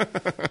 Toots.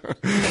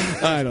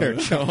 I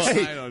don't know.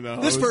 I don't know.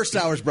 This first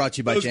hour is brought to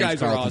you by James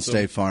Carlton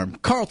State Farm.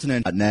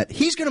 Carlton.net.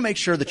 He's going to make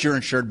sure that you're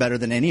insured better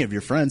than any of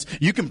your friends.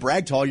 You can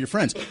brag to all your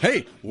friends.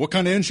 Hey, what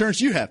kind of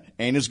insurance you have?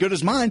 Ain't as good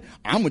as mine.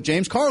 I'm with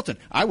James Carlton.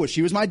 I wish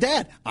he was my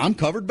dad. I'm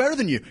covered better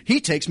than you. He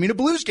takes me to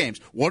Blues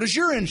games. What is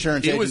your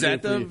insurance agent? He was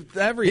at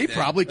everything. He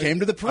probably came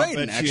to the parade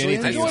and actually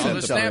enjoyed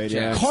himself.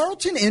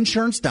 Carltoninsurance.net.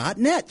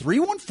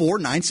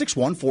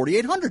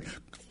 314-961-4800.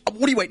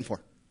 What are you waiting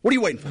for?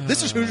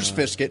 This is Hoosier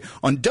Sophisticate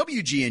on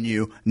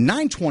WGNU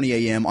 920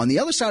 AM. On the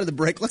other side of the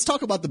break, let's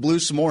talk about the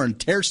Blues some more and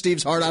tear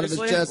Steve's heart out of his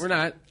chest. We're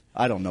not.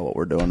 I don't know what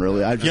we're doing,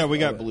 really. We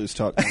got Blues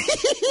talk.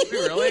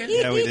 Really?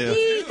 Yeah, we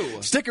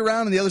do. Stick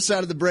around on the other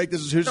side of the break.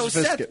 This is Hoosier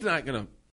Sophisticate. Seth's not going to.